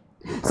so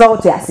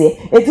what you say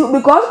it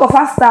because of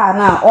a star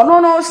now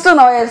no still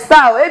no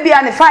star e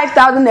bia ne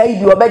 5000 na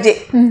idi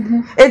obeje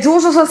enti wo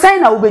so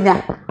sign na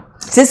obenya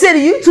se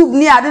say YouTube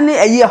ni ade ne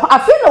ayi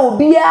afi na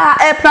obia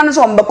e plan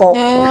so mbeko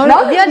na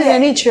obia de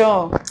ni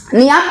cho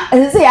ni am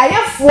say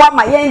ayefo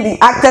ma yen the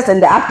actors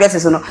and the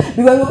actresses no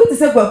because you fit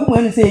say kwaku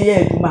mo ni say ye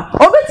aduma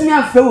obetimi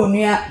afre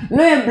wonua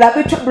no e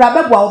bra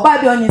be bua oba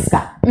bi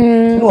onyiska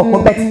no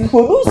okobet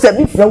producer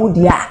bi fre wo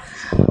dia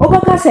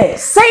obaka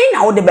say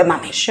na wo de be ma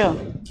me sure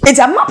it's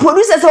a ma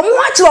producers o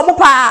mo achi o mo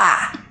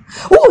pa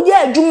wo ye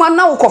aduma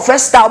na wo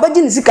first star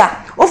obeji ni sika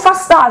o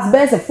first stars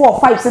be say 4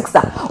 5 6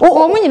 star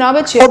o mo nyina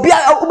obetua obia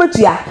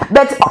obetua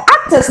but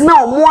actors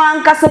na o mo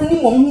ankasa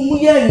ni mo mu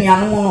ye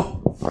anuanu no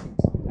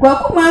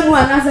kwaku manu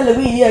anasa le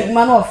wi ye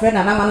aduma na ofre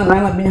na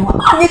ma bi ne ho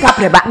ani ka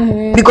preba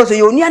because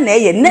you onua na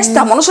ye next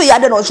time no so ya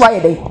de no so aye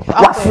dey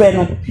wa frɛ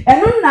no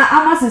eno na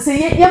ama se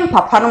ye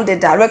papa no the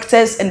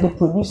directors and the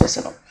producers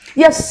no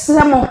yes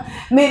samo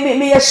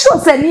me sure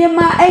say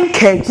niema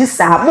encourage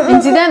sa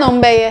nti den no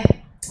mbeye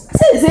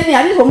say ni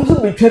ani so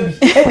betwa bi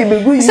e bi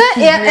begu yi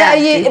say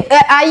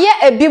aye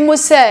ebi mu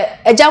say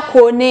eja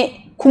ko ne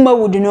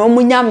kumawudu no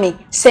munyame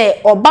say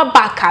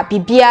obabaka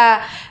bibia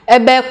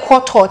ebe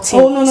kototi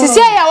sisi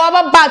ya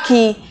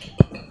wababaki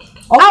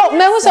aw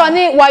me hu so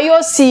ni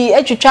wayo si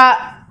etwitwa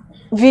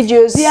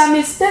videos they are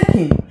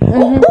mistaken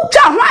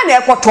ucha hwan na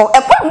ekoto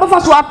ekwa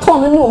mbefa so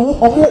aton ni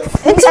omu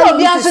nti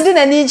obi anso di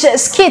na ni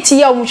skate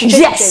ya omu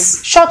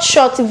twitwa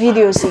short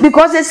videos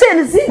because they say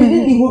the see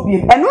the hobby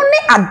eno ni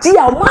ade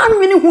a wan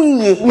mini hu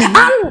yie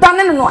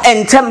andane no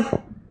entem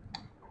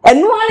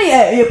eno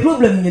ali ye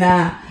problem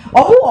nyina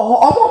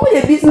omo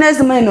ye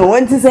businessman no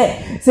wenti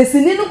se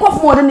sini no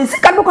kof mo de ni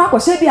sika do kwa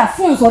kwose bi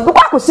afon so do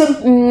kwa kwose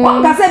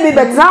won ka se be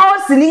betra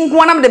o sini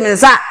nko na me de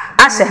mensa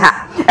ahye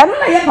ha eno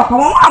na ye papa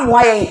mo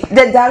amoa ye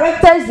the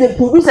directors the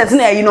producers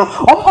na you know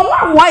omo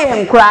amoa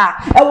ye nkra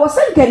e wo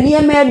se nke ni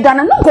eme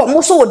dane no ko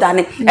mo so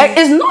dane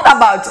it's not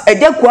about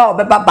edekwa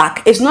obeba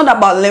back it's not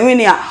about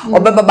linear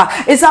obeba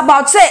back it's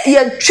about say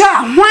ye twa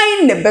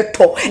hwan ne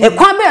beto e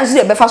kwa be nso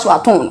ye befa so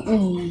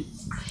aton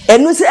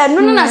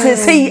enu na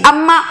say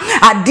ama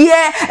ade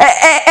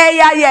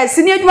ya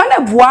sini adwuma na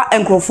boa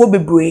enkrofo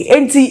bebre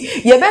enti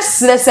ye be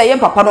sere say ye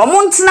papa no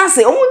mo ntena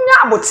say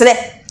omunya abotere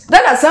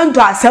That sound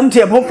to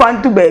assembly mo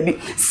fan to baby.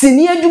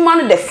 Senior adwuma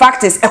no the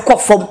fact is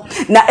ekofom.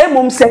 Na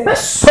emom se be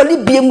soli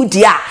bie mu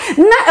dia.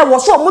 Na e wo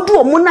so mo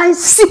do mo nan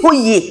si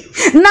hoye.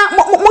 Na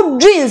mo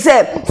dream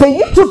say for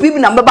YouTube people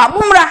na baba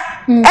mumra.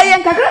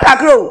 Eyen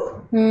kakra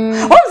o.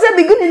 Say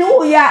beginning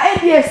no ya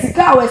ABS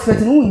ka we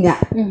expect no nya.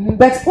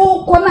 But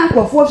o kona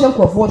nkofo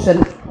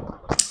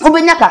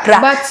Obenya kakra.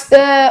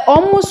 But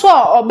almost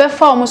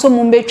obefa almost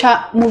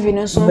mumbetwa movie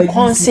no so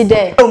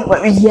consider.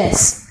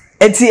 Yes.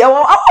 Eti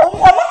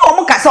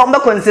omo kasa omo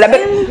consider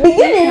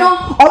beginning no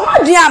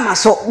omo dua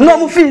amaso no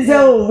omo feel say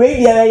oh we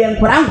dey yan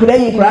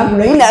nkura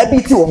yi na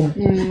abiti wo.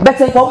 But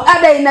for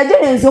other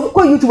Nigerians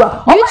ko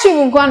YouTuber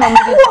YouTube nko na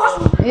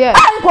yeah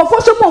I go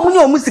for so mo ni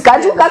omo sika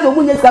ju ka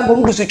omo nya sika go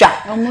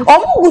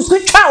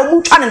gusutwa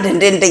omo twa ne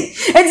dendenden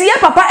eti ya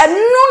papa enu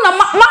na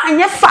ma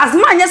anya fast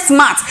ma anya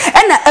smart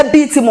e na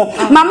abiti mo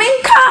ma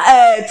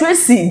menka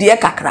Tracey de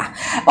kakra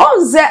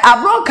on ze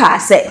abroka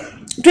say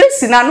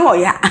Tracey na no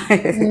ya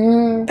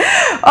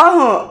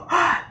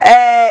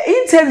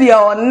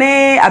interview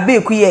ne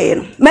abeku ye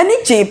no mani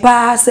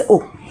chepa se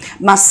oh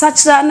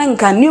masacha na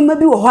nka nioma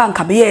bi wo ho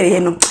anka be ye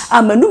no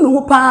amanu me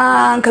ho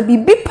pa nka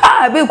bibi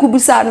pa abeku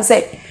bisa no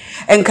se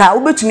enka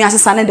obetumi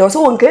asesa ne de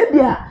so wonka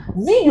bia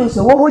videos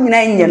wo ho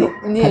nyina enye no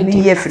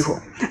abi ye firi ho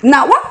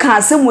na waka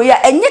asemo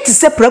ya enye ti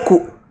se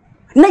prako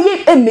na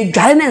ye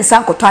emedware ne nsa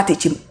nkoto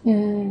atechim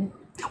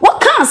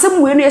what can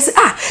some way say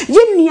ye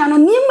nua no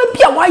niema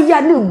bia wa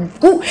ya na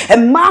gu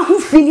emma ho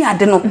fini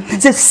ade no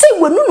say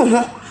we no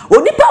ho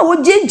odipa wo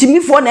je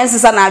jimifo na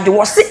ensesa na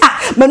adwo say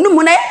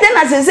manum na ye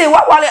na say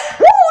wa wale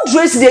who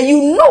dress there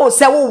you know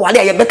say wo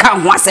wale ye beka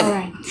ho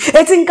asem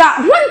etinka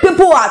when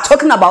people are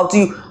talking about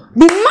you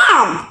be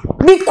mom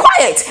be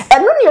quiet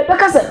and no ye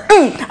beka say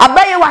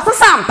abaye wa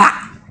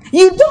sasampa.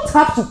 You don't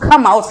have to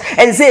come out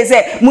and say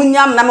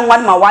munyam na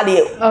menwan ma wale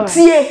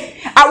tie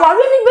aware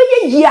ni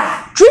beye yi a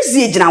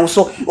Tracey gina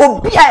so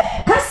obi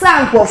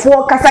kasa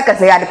nkofo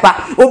kasa ya depa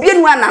obi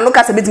enu ana no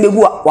kasa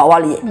betimegu wa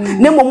wale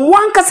ne mom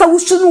wan kasa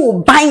wusu no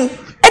ban e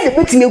de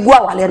betimegu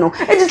wale no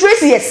e de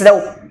Tracey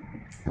yesrew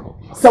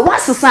so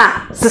wasesa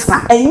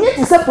sisa enye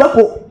ti se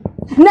prako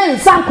na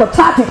nsa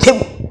nkota atwem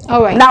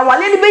alright na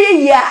wale ni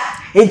beye yi a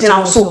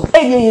ejina so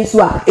enye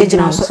yesu a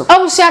ejina so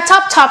abusia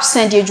tap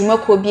send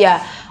ejumako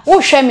bia wo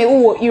hwe me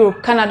wo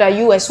Europe Canada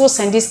US wo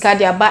send this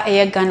card aba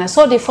Ghana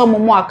so they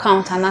form mo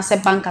account and as a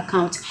bank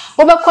account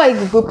wo be call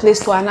Google Play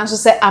Store and so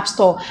say App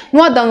Store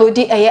no download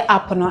the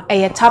app no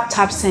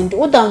tap send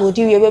wo download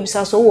we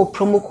website so wo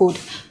promo code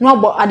no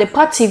about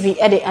Adepa TV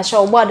e dey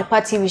asha wo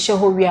Adepa TV show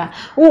ho wi a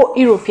wo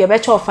Europe ye be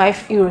cho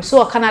 €5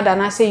 so Canada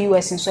na say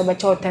US so be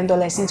cho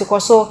 $10 into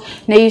so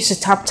na use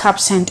tap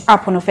send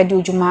app no fe di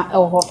ojuma e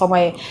ho fa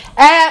baye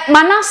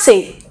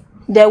Manasseh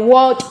the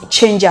world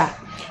changer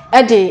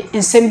Ede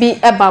nsembi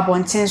eba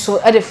bonten so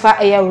ede fa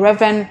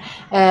Reverend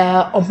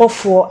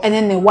obofo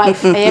ene ne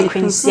wife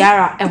Queen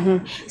Sierra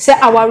ehu se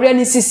aware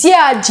ni sisi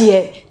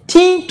agye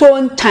tin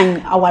ton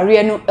tan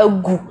aware no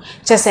agu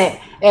che se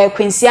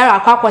Queen Sierra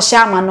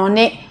akwakwosha amano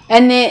ne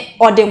ene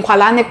ode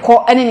nkwala ne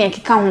ko ene ne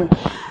keka ho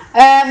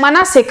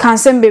Manasseh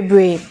kansem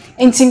bebre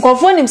enti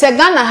nkofo nim se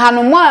Ghana ha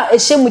no mo a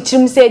ehye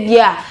mutirim se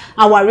dia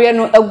aware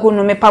no agu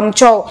no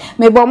mepamcho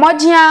mebo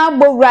modia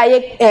bowra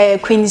ye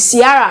Queen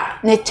Sierra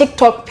ne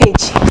TikTok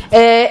page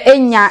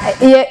enya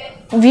ye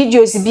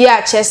videos bi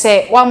a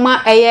chese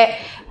wama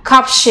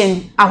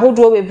caption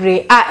ahodo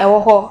bebre a ewo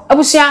ho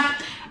abusia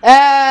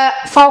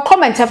for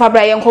comment fa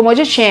bra ye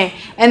nkomoje twen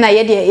na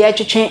ye de ye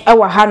twetwen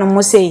ewa ha no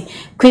mo sei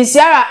Queen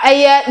Sierra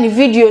ni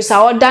videos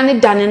a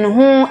odane no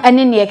ho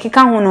ene ne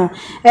ekeka ho no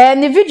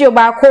ni video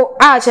ba ko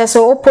a chese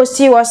o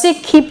posti wo say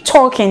keep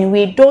talking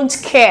we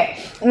don't care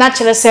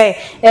naturally say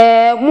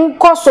mu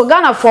koso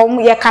Ghana form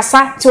ye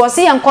kasa ti wo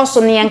say ye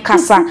nkoso ne ye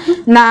kasa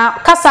na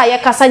kasa ye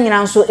kasa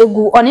nyina nso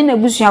egu one na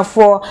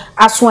busuafo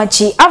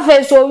asoachi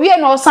afa so wie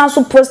na osan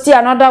so posti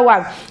another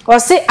one or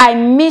say I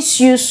miss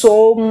you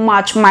so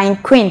much my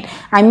queen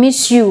I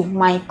miss you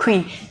my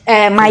queen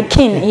my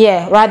king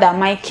yeah rather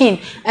my king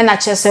and I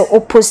just say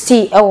o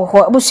posti e wo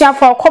ho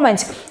busuafo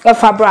comment e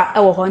fabra e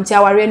wo ho nti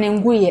aware ne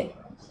nguye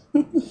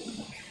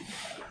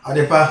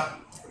Adepa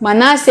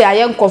Manasseh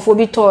ayenkofo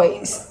bi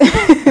toys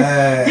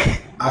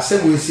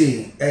asem we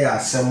say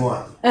asem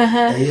a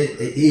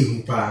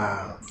ehu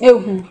pa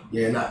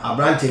yeah na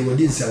abrante we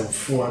din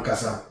selfo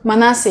akasa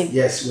Manasseh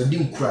yes we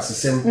din kura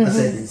sesem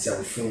asa din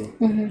selfo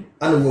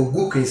ana we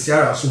go Queen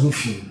Sierra so hu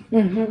fi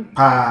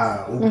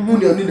oku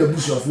ne na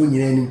busuafo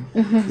nyina ni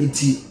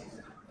enti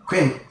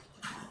Queen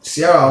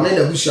Sierra one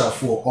na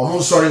busuafo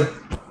omo sorry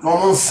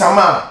omo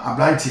nsama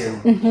abrante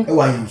e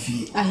wa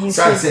himfi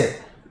say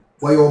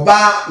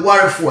Wayoba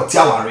worry for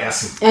tiaware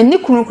ase. Eni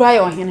kunu kura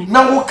yo hene.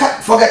 Na wo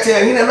forget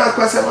hene na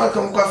kwasa ma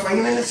kam kwa fa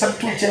hene ne sam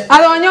tuche.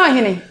 Ala onyo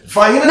hene.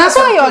 Fa hene na so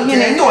yo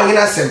hene. Ni wo hene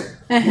asem.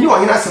 Ni wo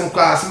hene asem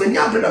kwa asem ni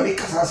abre na me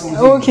kasa asem.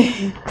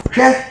 Okay.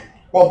 Hwe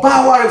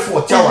oba worry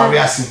for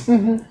tiaware ase.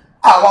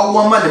 A wa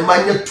wo ma ne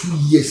manya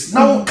 2 years.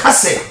 Na wo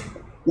kase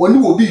woni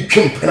wo bi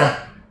twempena.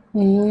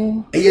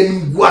 Eye ni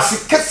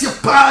guase kase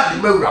pa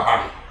de mawura ba.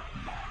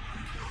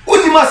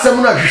 Oni ma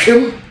asem na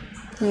hwehwem.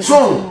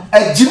 So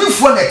Jimmy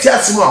for the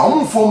Tiasima,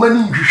 home for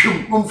many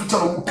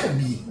comfortable can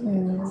be.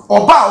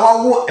 Oba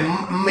wawo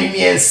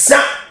mmiensa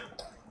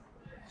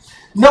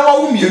na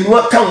wawo mienu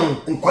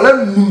account nkwala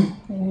num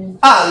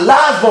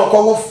last one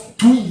ko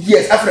 2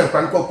 years after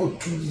kwan ko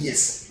 2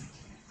 years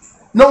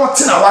na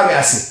wote na wari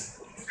ase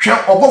hwe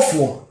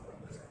obofo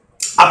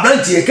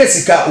abranti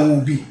ekesika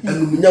obi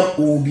anumunyam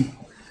obi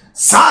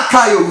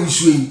saka yo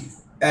wisui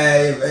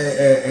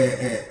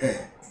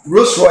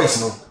Rolls Royce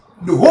no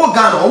the whole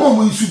Ghana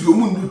omo nsu bi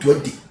omo ndu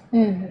 20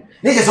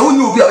 ne je se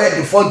wonyi obi a we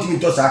the front me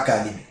to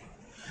saka ni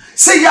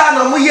say ya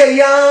na mo ye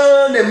ya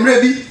na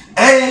mre bi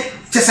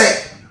chese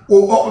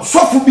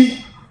sofu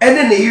bi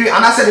ene na yiri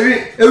anase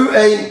na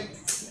yiri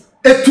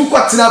etu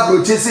kwatena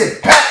broche say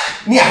pa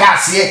ni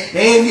ahase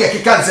ni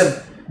ekeka nsem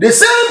the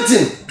same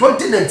thing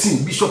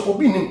 2019 Bishop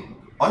Obi ni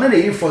ona na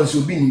yiri fonso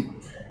obi ni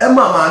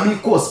ema maami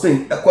ko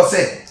Spain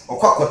ekose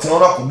okwakotena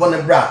ona ko bone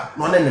bra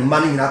na ona ne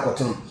mani nyina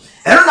akotono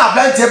eno na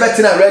blanche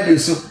betina radio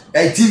so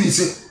TV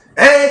so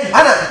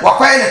ana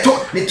wakwaye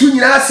ne tu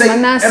nyina asem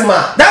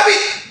ema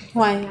David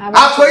why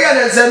akoya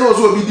na nse no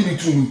so obi di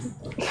bitumi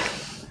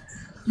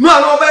no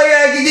ano ba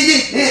ye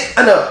gigigi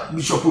ana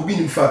Bishop Obi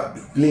ni fa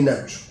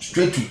plane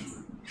straight to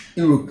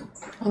Europe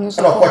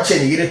ana ko che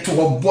ni yire to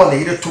bo na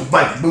yire to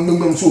bank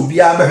gbem so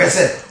obi a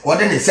behwese o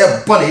de ne se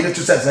bo na yire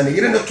to se na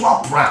yire ne to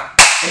apra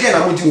e de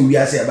na mo ti obi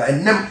ase ba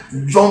enem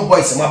John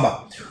Boys maba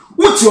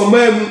wuti o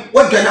mam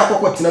wadwa na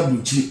akokọ tena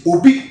buchi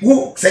obi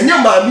wo senya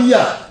maami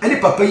a ani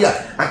papa ya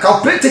aka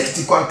operate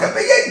kwa nka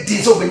be ye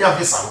di so benya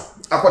visa no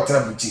akotena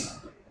buchi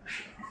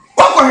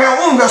wako he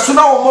wonga so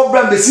na wo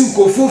mobra mbesi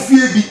nkofo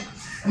fie bi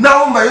na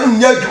wo ma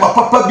nya adwuma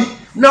papa bi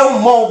na wo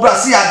mo bra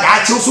se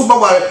adaache so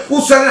babare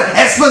wo so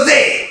na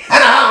expose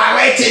ana ha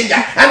wa change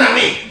ana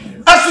me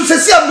asu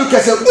sesi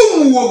amukese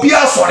umu obi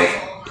asore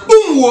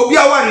umu obi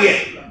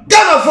aware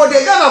Ghana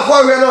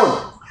for we no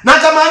na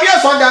tamami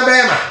asonda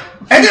be ma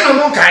ede na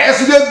mo ka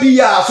esu de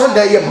bia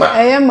asonda ye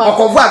ma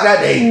okofu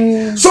agrada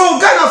yi so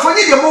Ghana for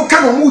ni de mo ka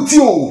no mu ti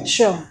o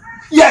sure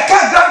ya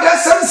ka grada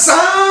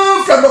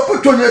sam from the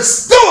putone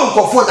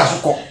stone for that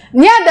so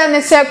nia da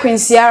ne se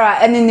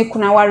Quincyara ene ni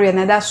kuna ware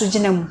na da so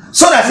gina mu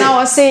so that now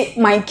I say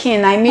my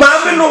king I mean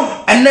maame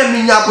no ene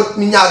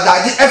minya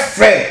daje e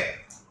friend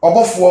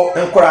obofo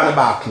enkora ne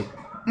ba ko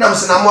na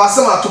mse na mo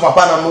asem ato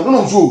papa na mo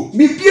no so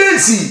bi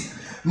piensi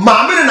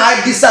maame na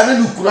I decide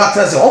na kuna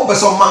transe on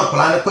person man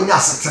plan ne konya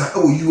asetena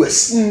e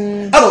US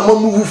ana mo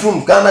move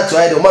from Ghana to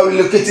Ida o ma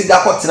relocate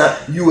da kotena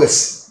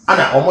US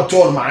ana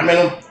omoto on maame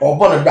no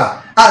obo no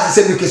da as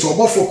say because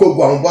obofo ko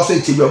gwa mbo so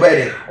echi bi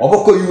obede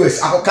oboko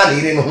US akoka na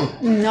ire no ho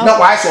na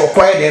why so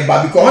kwai de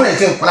ba because on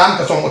ente nkwana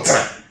mpeso motena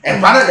and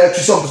brother that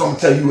you some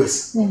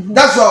US.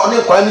 That's why on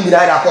the quality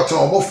I got to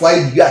about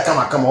 5 years.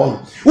 Come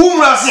on.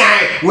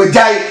 We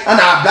die and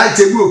our branch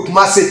book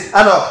massive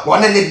and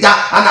one in the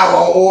dark and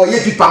our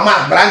people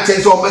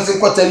branches or messing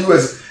quarter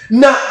US.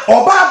 Now,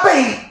 Oba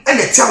Bay and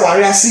the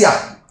Tower Sia.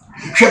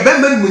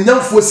 Shebemen will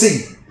young for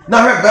say.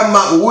 Now, her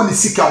Bama won't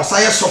seek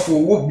outside suffer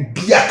will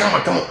be a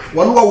come.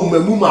 One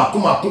woman,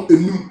 come up.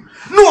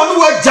 No one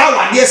word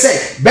Jawa, yes,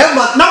 say,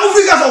 Bema, now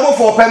figures over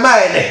for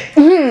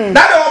Pemane.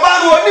 That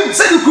about one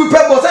said you could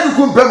pebble, said you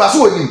couldn't pebble,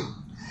 so him.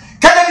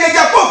 Can I get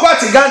a poor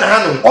party Ghana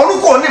Hano, or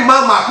look on him,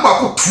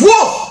 Mamma,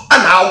 12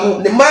 and now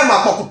the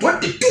Mamma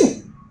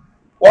 22.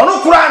 Or no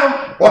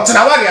crown, or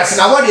Tanawarias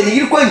and I want in the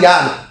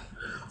Yano.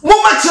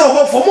 Much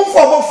over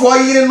for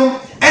a year,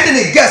 and then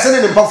a gas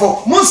and then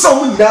buffer.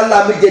 Monson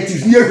Nala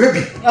negative near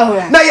Ruby.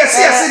 Now, yes,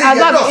 I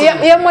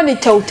got money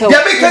total.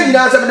 Yeah, making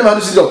answer the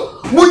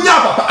Manusido. Munya,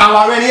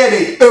 our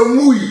ready, a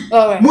movie.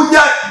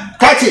 Munya,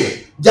 catch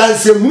it.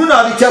 Jansen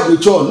Muna, the table,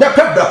 John,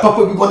 never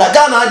papa be born a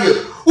Ghana.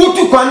 Who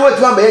took one way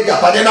to America,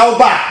 but then I'll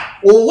buy.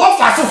 Or what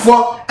fast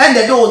for, and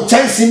they don't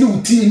chance in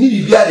new tea,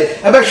 need to be added.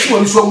 I'm not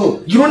sure so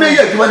more. You don't know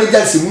yet, you want to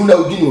dance in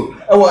Muna, you know.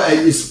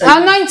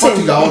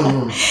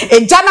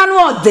 A Jana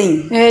no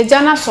thing.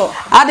 Jana so.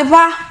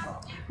 Adepa,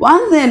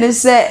 one thing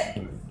is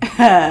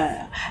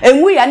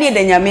and we are near the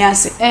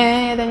Yamiase.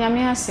 The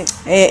Yamiase.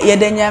 Ye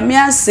the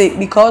Yamiase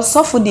because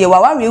so for the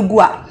Wawa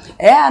Gua.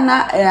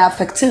 Na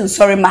affecting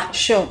sorry ma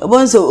sure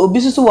bonzo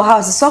obisu wo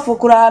house so for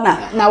kura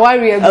na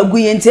wari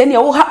aguyente ne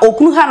wo ha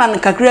okunu ha na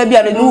kakra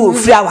bia no wo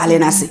firi awale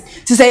na se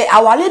ti say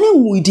awale ne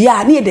nwudi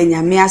a ne de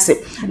nyame ase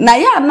na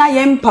ya na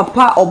ye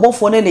papa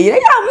obofo ne ye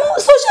ya mo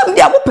social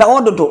media mo pe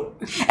ododo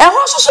e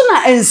ho soso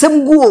na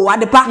ensem gu o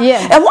adepa e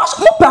ho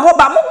mo pe ho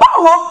ba mo ba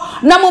ho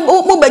na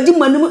mo baji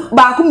manu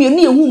ba ko mienu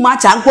ehu ma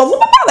cha nkofo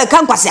papa be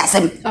kan kwase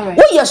asem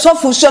wo ye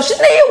sofu so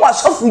ne ye wa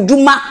sofu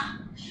djuma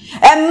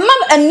and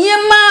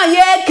Niema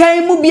ye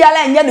came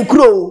Mubiala and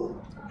Yadikro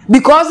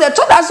because they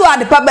told us what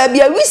the papa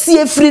be we see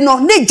a free no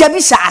ne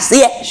jabishas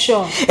here.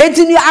 Sure. It's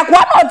in your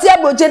aqua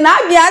table,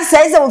 Janavia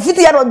says of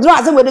 50 year old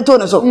dress with the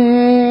tone so.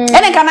 And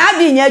I can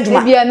have in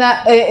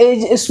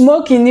your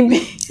smoking.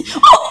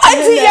 Oh, I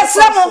see yes,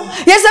 some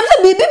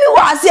baby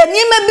was here,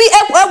 Nima be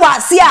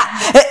was here,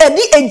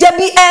 a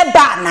jabby air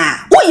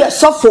banner. Oh, you're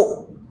so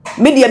full.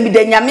 Media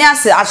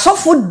Midanyamias are so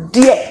full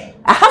dear.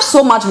 I have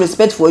so much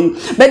respect for you.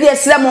 But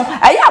yes, Lemo,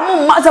 I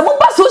am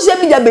social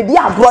media be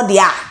abroad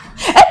there.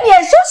 And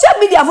yes, social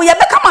media for you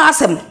become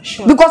awesome.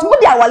 Because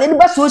media while in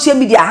social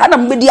media,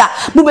 Hanam media,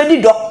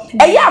 Mubedi do.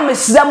 I am a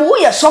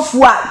Samu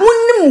software,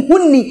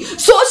 Munni,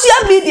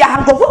 social media,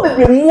 and go for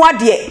me more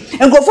dear,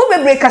 and go for me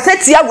break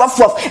cassette here rough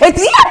off.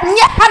 It's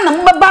yeah,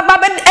 Hanam Baba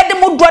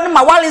Edemo Dron,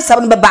 my wallet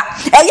 7 Baba.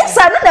 And yes,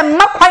 I know them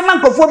not quite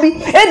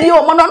mancophobia, and you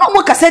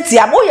mono cassette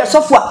here, more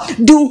software,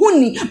 do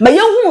Hunni, my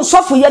young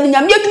software, and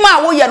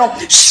Yamma, Woyano,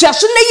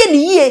 Shasune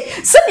ye,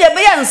 send your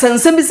bayans and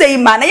send me say,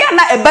 man, I am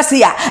not a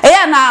Basia, I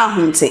am now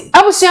hunting.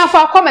 I will share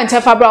for comment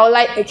if I brought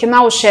like I can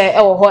now share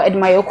or at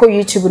my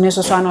YouTube news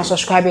so I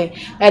subscribe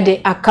at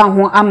the account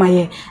who am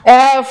I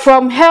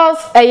from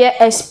health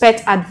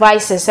expert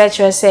advices such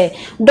as say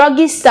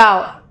doggy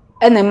style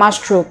and a mass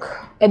stroke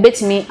a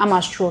bit me I'm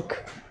a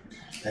stroke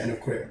and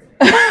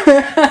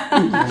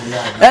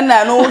and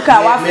I know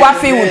what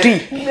feel would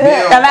be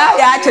and I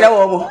actually I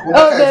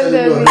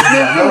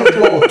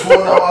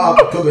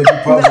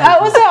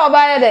was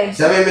about it.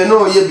 Seven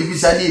no ye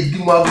bibisa ni di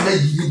mo na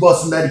yi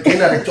boss na di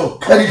kena de chop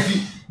karifi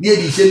ni e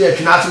di se me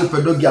tuna so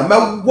pedogia ma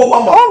wo wa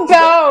mo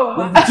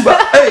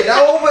hey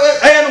na wo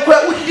eh no kwa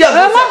wo di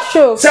am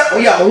say o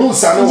ya hu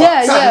sa no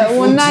sa di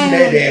fu ti na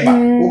de ba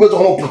wo go to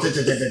ho po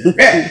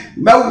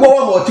ma wo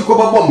wa mo ti ko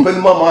ba bom pe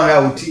ma ma ha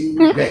o ti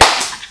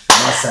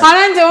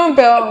Alante un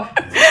peo.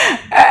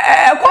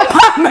 Kwa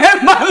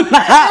mema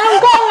na.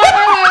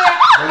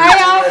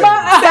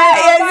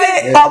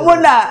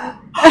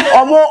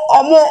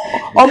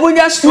 Omo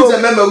nya stroke. Uze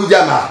mema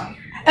ujama.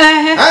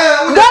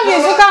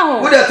 Doggy so ka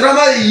ho. Wo de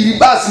trama yiri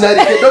bas na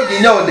de doggy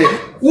nya o de.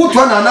 Wo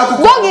to na na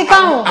ko. Doggy ka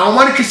ho.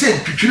 Awon ki se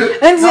twitwire.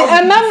 Enti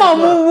mema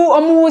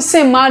omo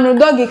se ma no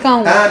doggy ka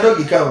ho.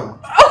 Doggy ka ho.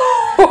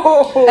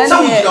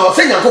 So you know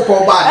say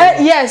yakopon ba.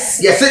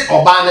 Yes. Yes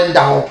oba na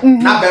nda ho.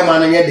 Na be ma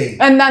na nye de.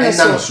 And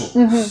so.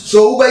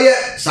 So wo be ye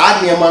sa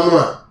de ma no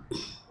a.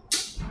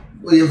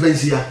 O ye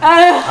fancy ya.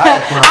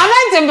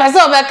 Anante mpese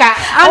obeka.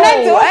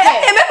 Anante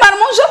e be ma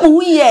mo so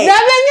mu ye. Na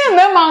be nye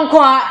me ma nko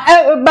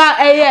a ba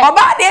eye.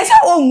 Oba de se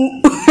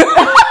ohu.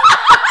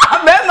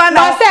 Be ma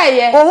na say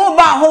ye. Ohu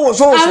ba ho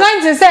so.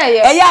 Anante say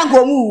ye. E ya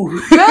nko mu.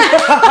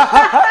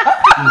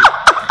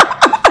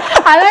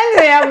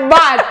 Anante ya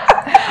bad.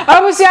 I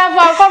will share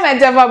for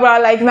comment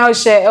about like now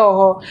share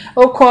or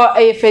call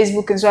a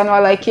Facebook and so on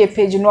like a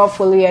page no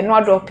follow you no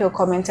drop your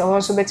comment and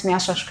also bet me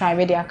subscribe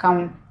the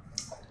account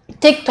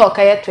TikTok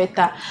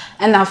Twitter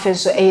and na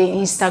Facebook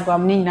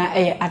Instagram ni na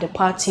at the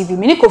part TV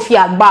me ni Kofi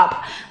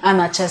Agbab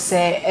and I just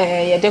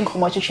say you den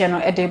come to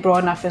channel e dey bro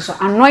na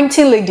Facebook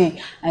anointing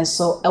lady and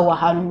so e wa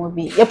ha no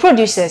movie your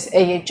producers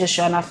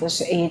Joshua na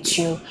Facebook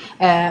you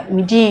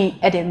me di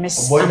e dey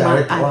miss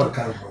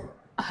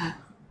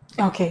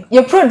okay,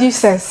 your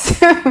producers.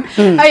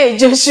 Hey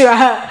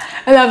Joshua,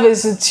 I love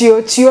it.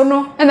 Tio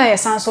no, and I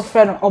sound so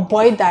friend or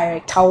boy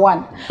director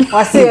one.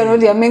 I say you know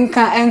the men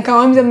can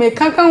come the make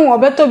can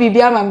better be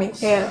me.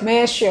 Yeah,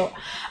 may sure.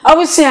 I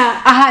was saying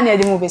I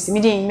had the movies. Me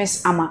didn't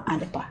miss Ama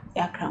and the pa.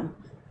 Yeah, crown.